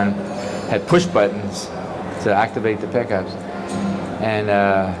each one. Had push buttons to activate the pickups. And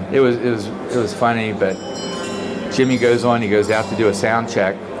it was funny, but Jimmy goes on, he goes out to do a sound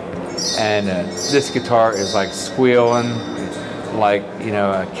check, and this guitar is like squealing, like, you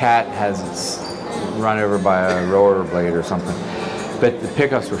know, a cat has its run over by a roller blade or something. But the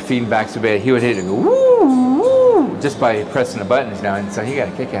pickups were feeding back so bad, he would hit it and go woo, woo, just by pressing the buttons, you know, and so he got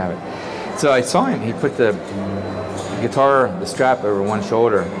a kick out of it. So I saw him, he put the guitar, the strap over one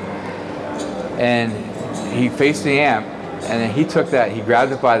shoulder, and he faced the amp, and then he took that, he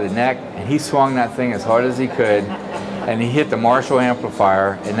grabbed it by the neck, and he swung that thing as hard as he could, and he hit the Marshall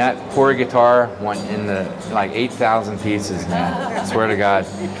amplifier, and that poor guitar went in the like 8,000 pieces, man. I swear to God.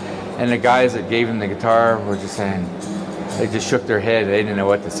 And the guys that gave him the guitar were just saying, they just shook their head, they didn't know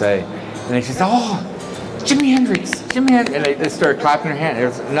what to say. And they just, oh, Jimi Hendrix, and they started clapping their hands. There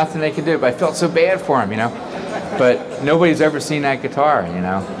was nothing they could do, but I felt so bad for him, you know. But nobody's ever seen that guitar, you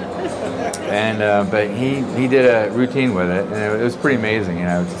know. And but he did a routine with it, and it was pretty amazing, you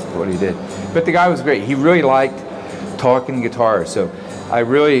know, just what he did. But the guy was great. He really liked talking guitar, so I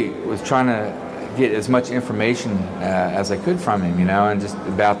really was trying to get as much information as I could from him, you know, and just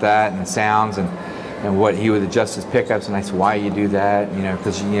about that and the sounds and what he would adjust his pickups. And I said, why you do that? You know,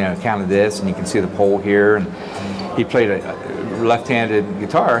 because you know, count of this, and you can see the pole here. And he played a left-handed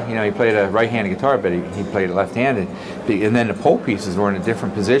guitar. You know, he played a right-handed guitar, but he played it left-handed. And then the pole pieces were in a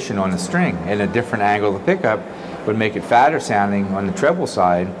different position on the string, and a different angle of the pickup would make it fatter sounding on the treble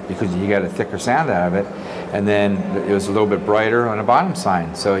side because you got a thicker sound out of it. And then it was a little bit brighter on the bottom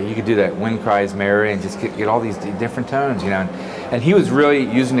side. So you could do that Wind Cries Mary and just get all these different tones, you know. And he was really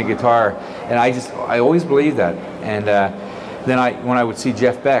using the guitar, and I always believed that. And then when I would see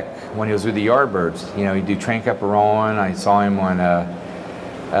Jeff Beck, when he was with the Yardbirds, you know, he'd do Train Kept A-Rollin'. I saw him on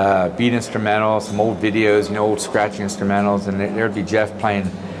beat instrumentals, some old videos, you know, old scratchy instrumentals, and there'd be Jeff playing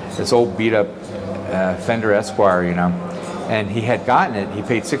this old beat up Fender Esquire, you know. And he had gotten it, he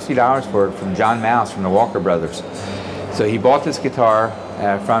paid $60 for it from John Mouse from the Walker Brothers. So he bought this guitar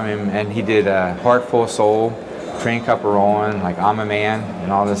from him, and he did Heart Full of Soul, Train Kept A-Rollin', like I'm a Man,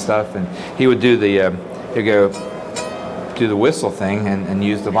 and all this stuff. And he would do the whistle thing and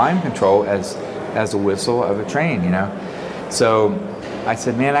use the volume control as a whistle of a train, you know. So I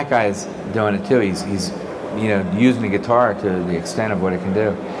said, man, that guy's doing it too. He's you know, using the guitar to the extent of what it can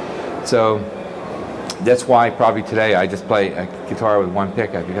do. So that's why probably today I just play a guitar with one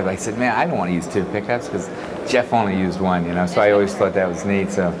pickup, because I said, man, I don't want to use two pickups because Jeff only used one, you know. So I always thought that was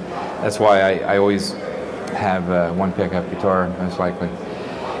neat. So that's why I always have one pickup guitar, most likely.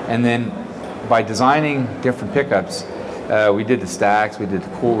 And then by designing different pickups, we did the stacks, we did the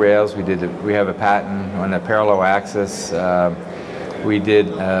cool rails, we have a patent on the parallel axis. We did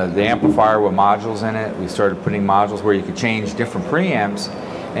the amplifier with modules in it. We started putting modules where you could change different preamps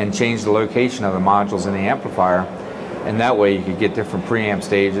and change the location of the modules in the amplifier, and that way you could get different preamp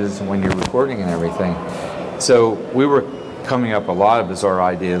stages when you're recording and everything. So we were coming up a lot of bizarre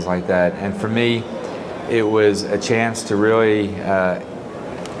ideas like that, and for me it was a chance to really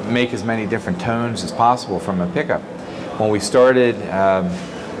make as many different tones as possible from a pickup. When we started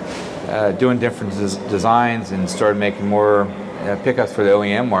doing different designs and started making more pickups for the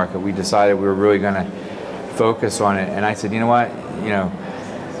OEM market, we decided we were really going to focus on it. And I said, you know what, you know,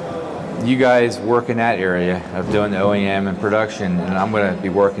 you guys work in that area of doing the OEM and production, and I'm going to be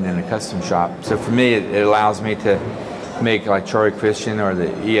working in a custom shop. So for me, it allows me to make like Charlie Christian or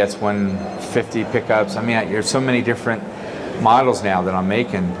the ES-150 pickups. I mean, there's so many different models now that I'm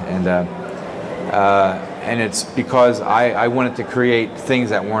making, and it's because I wanted to create things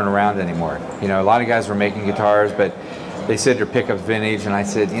that weren't around anymore. You know, a lot of guys were making guitars, but they said their pickup's vintage, and I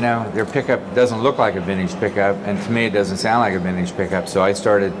said, you know, their pickup doesn't look like a vintage pickup, and to me it doesn't sound like a vintage pickup, so I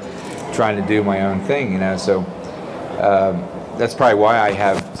started trying to do my own thing, you know, so that's probably why I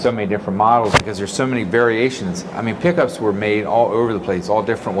have so many different models, because there's so many variations. I mean, pickups were made all over the place, all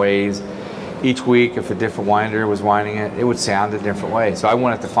different ways. Each week, if a different winder was winding it, it would sound a different way. So I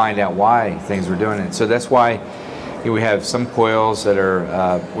wanted to find out why things were doing it. So that's why we have some coils that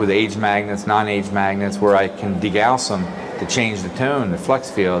are with age magnets, non-age magnets, where I can degauss them to change the tone, the flex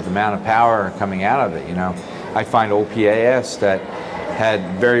field, the amount of power coming out of it, you know. I find old PAS that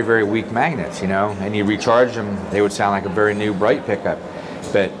had very, very weak magnets, you know, and you recharge them, they would sound like a very new, bright pickup.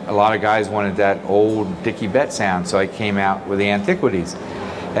 But a lot of guys wanted that old Dickie Bet sound, so I came out with the Antiquities.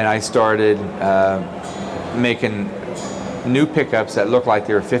 And I started making new pickups that looked like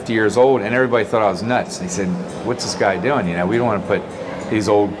they were 50 years old, and everybody thought I was nuts. They said, what's this guy doing? You know, we don't want to put these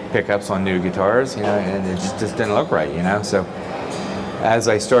old pickups on new guitars, you know, and it just didn't look right, you know. So as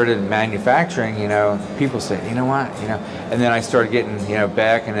I started manufacturing, you know, people said, you know what, you know, and then I started getting, you know,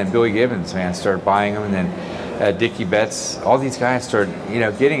 back, and then Billy Gibbons, man, started buying them, and then Dickie Betts, all these guys started, you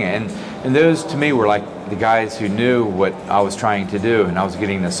know, getting it. And those to me were like the guys who knew what I was trying to do, and I was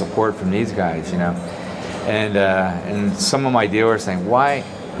getting the support from these guys, you know. And some of my dealers saying, why,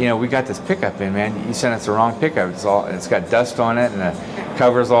 you know, we got this pickup in, man, you sent us the wrong pickup. It's got dust on it, and the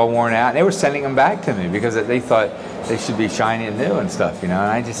cover's all worn out. And they were sending them back to me because they thought they should be shiny and new and stuff, you know.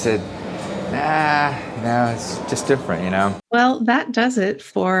 And I just said, nah, no, it's just different, you know. Well, that does it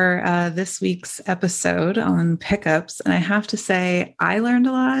for this week's episode on pickups. And I have to say, I learned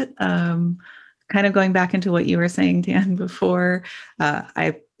a lot. Kind of going back into what you were saying, Dan, before.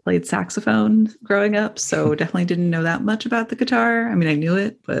 I played saxophone growing up, so definitely didn't know that much about the guitar. I mean, I knew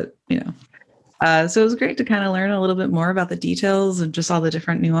it, but, you know. So it was great to kind of learn a little bit more about the details and just all the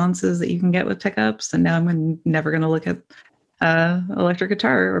different nuances that you can get with pickups. And now I'm never going to look at electric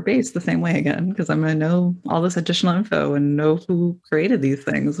guitar or bass the same way again, because I'm going to know all this additional info and know who created these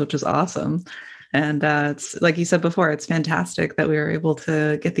things, which is awesome. And it's like you said before, it's fantastic that we were able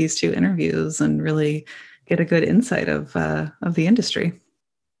to get these two interviews and really get a good insight of the industry.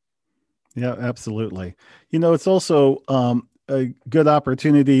 Yeah, absolutely. You know, it's also a good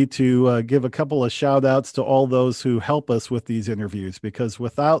opportunity to give a couple of shout outs to all those who help us with these interviews, because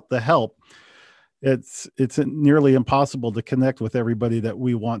without the help, it's nearly impossible to connect with everybody that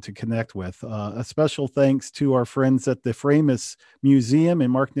we want to connect with. A special thanks to our friends at the Framus Museum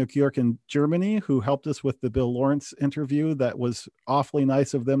in Markneukirchen, Germany, who helped us with the Bill Lawrence interview. That was awfully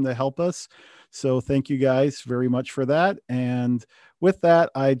nice of them to help us. So thank you guys very much for that. And with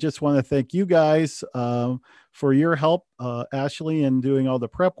that, I just want to thank you guys for your help, Ashley, in doing all the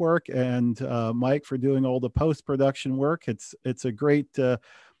prep work, and Mike for doing all the post-production work. It's a great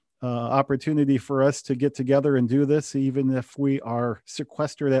opportunity for us to get together and do this, even if we are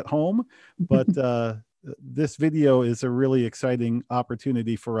sequestered at home. But this video is a really exciting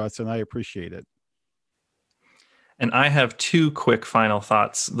opportunity for us, and I appreciate it. And I have two quick final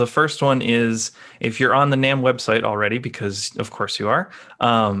thoughts. The first one is, if you're on the NAMM website already, because of course you are,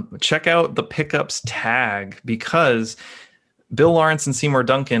 check out the pickups tag, because Bill Lawrence and Seymour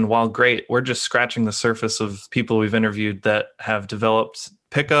Duncan, while great, we're just scratching the surface of people we've interviewed that have developed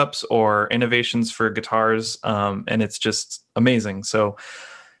pickups or innovations for guitars, and it's just amazing. So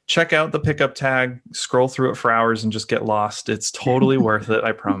check out the pickup tag, scroll through it for hours and just get lost. It's totally worth it,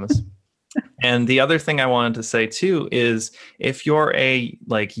 I promise. And the other thing I wanted to say too is, if you're a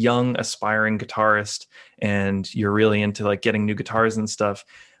like young aspiring guitarist and you're really into like getting new guitars and stuff,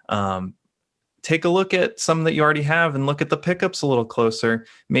 take a look at some that you already have and look at the pickups a little closer.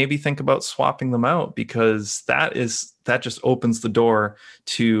 Maybe think about swapping them out, because that just opens the door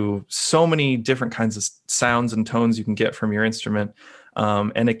to so many different kinds of sounds and tones you can get from your instrument.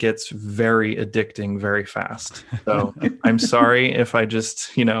 And it gets very addicting very fast. So I'm sorry if I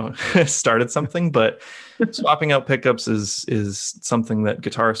just, started something, but swapping out pickups is something that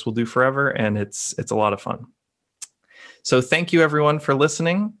guitarists will do forever, and it's a lot of fun. So thank you everyone for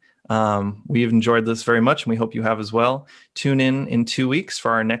listening. We've enjoyed this very much, and we hope you have as well. Tune in 2 weeks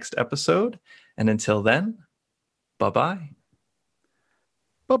for our next episode. And until then, bye-bye.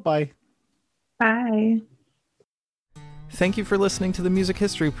 Bye-bye. Bye. Thank you for listening to the Music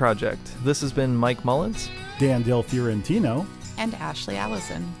History Project. This has been Mike Mullins, Dan Del Fiorentino, and Ashley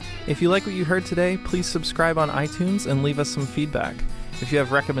Allison. If you like what you heard today, please subscribe on iTunes and leave us some feedback. If you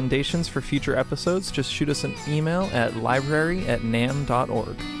have recommendations for future episodes, just shoot us an email at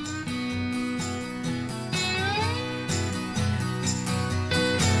library@nam.org.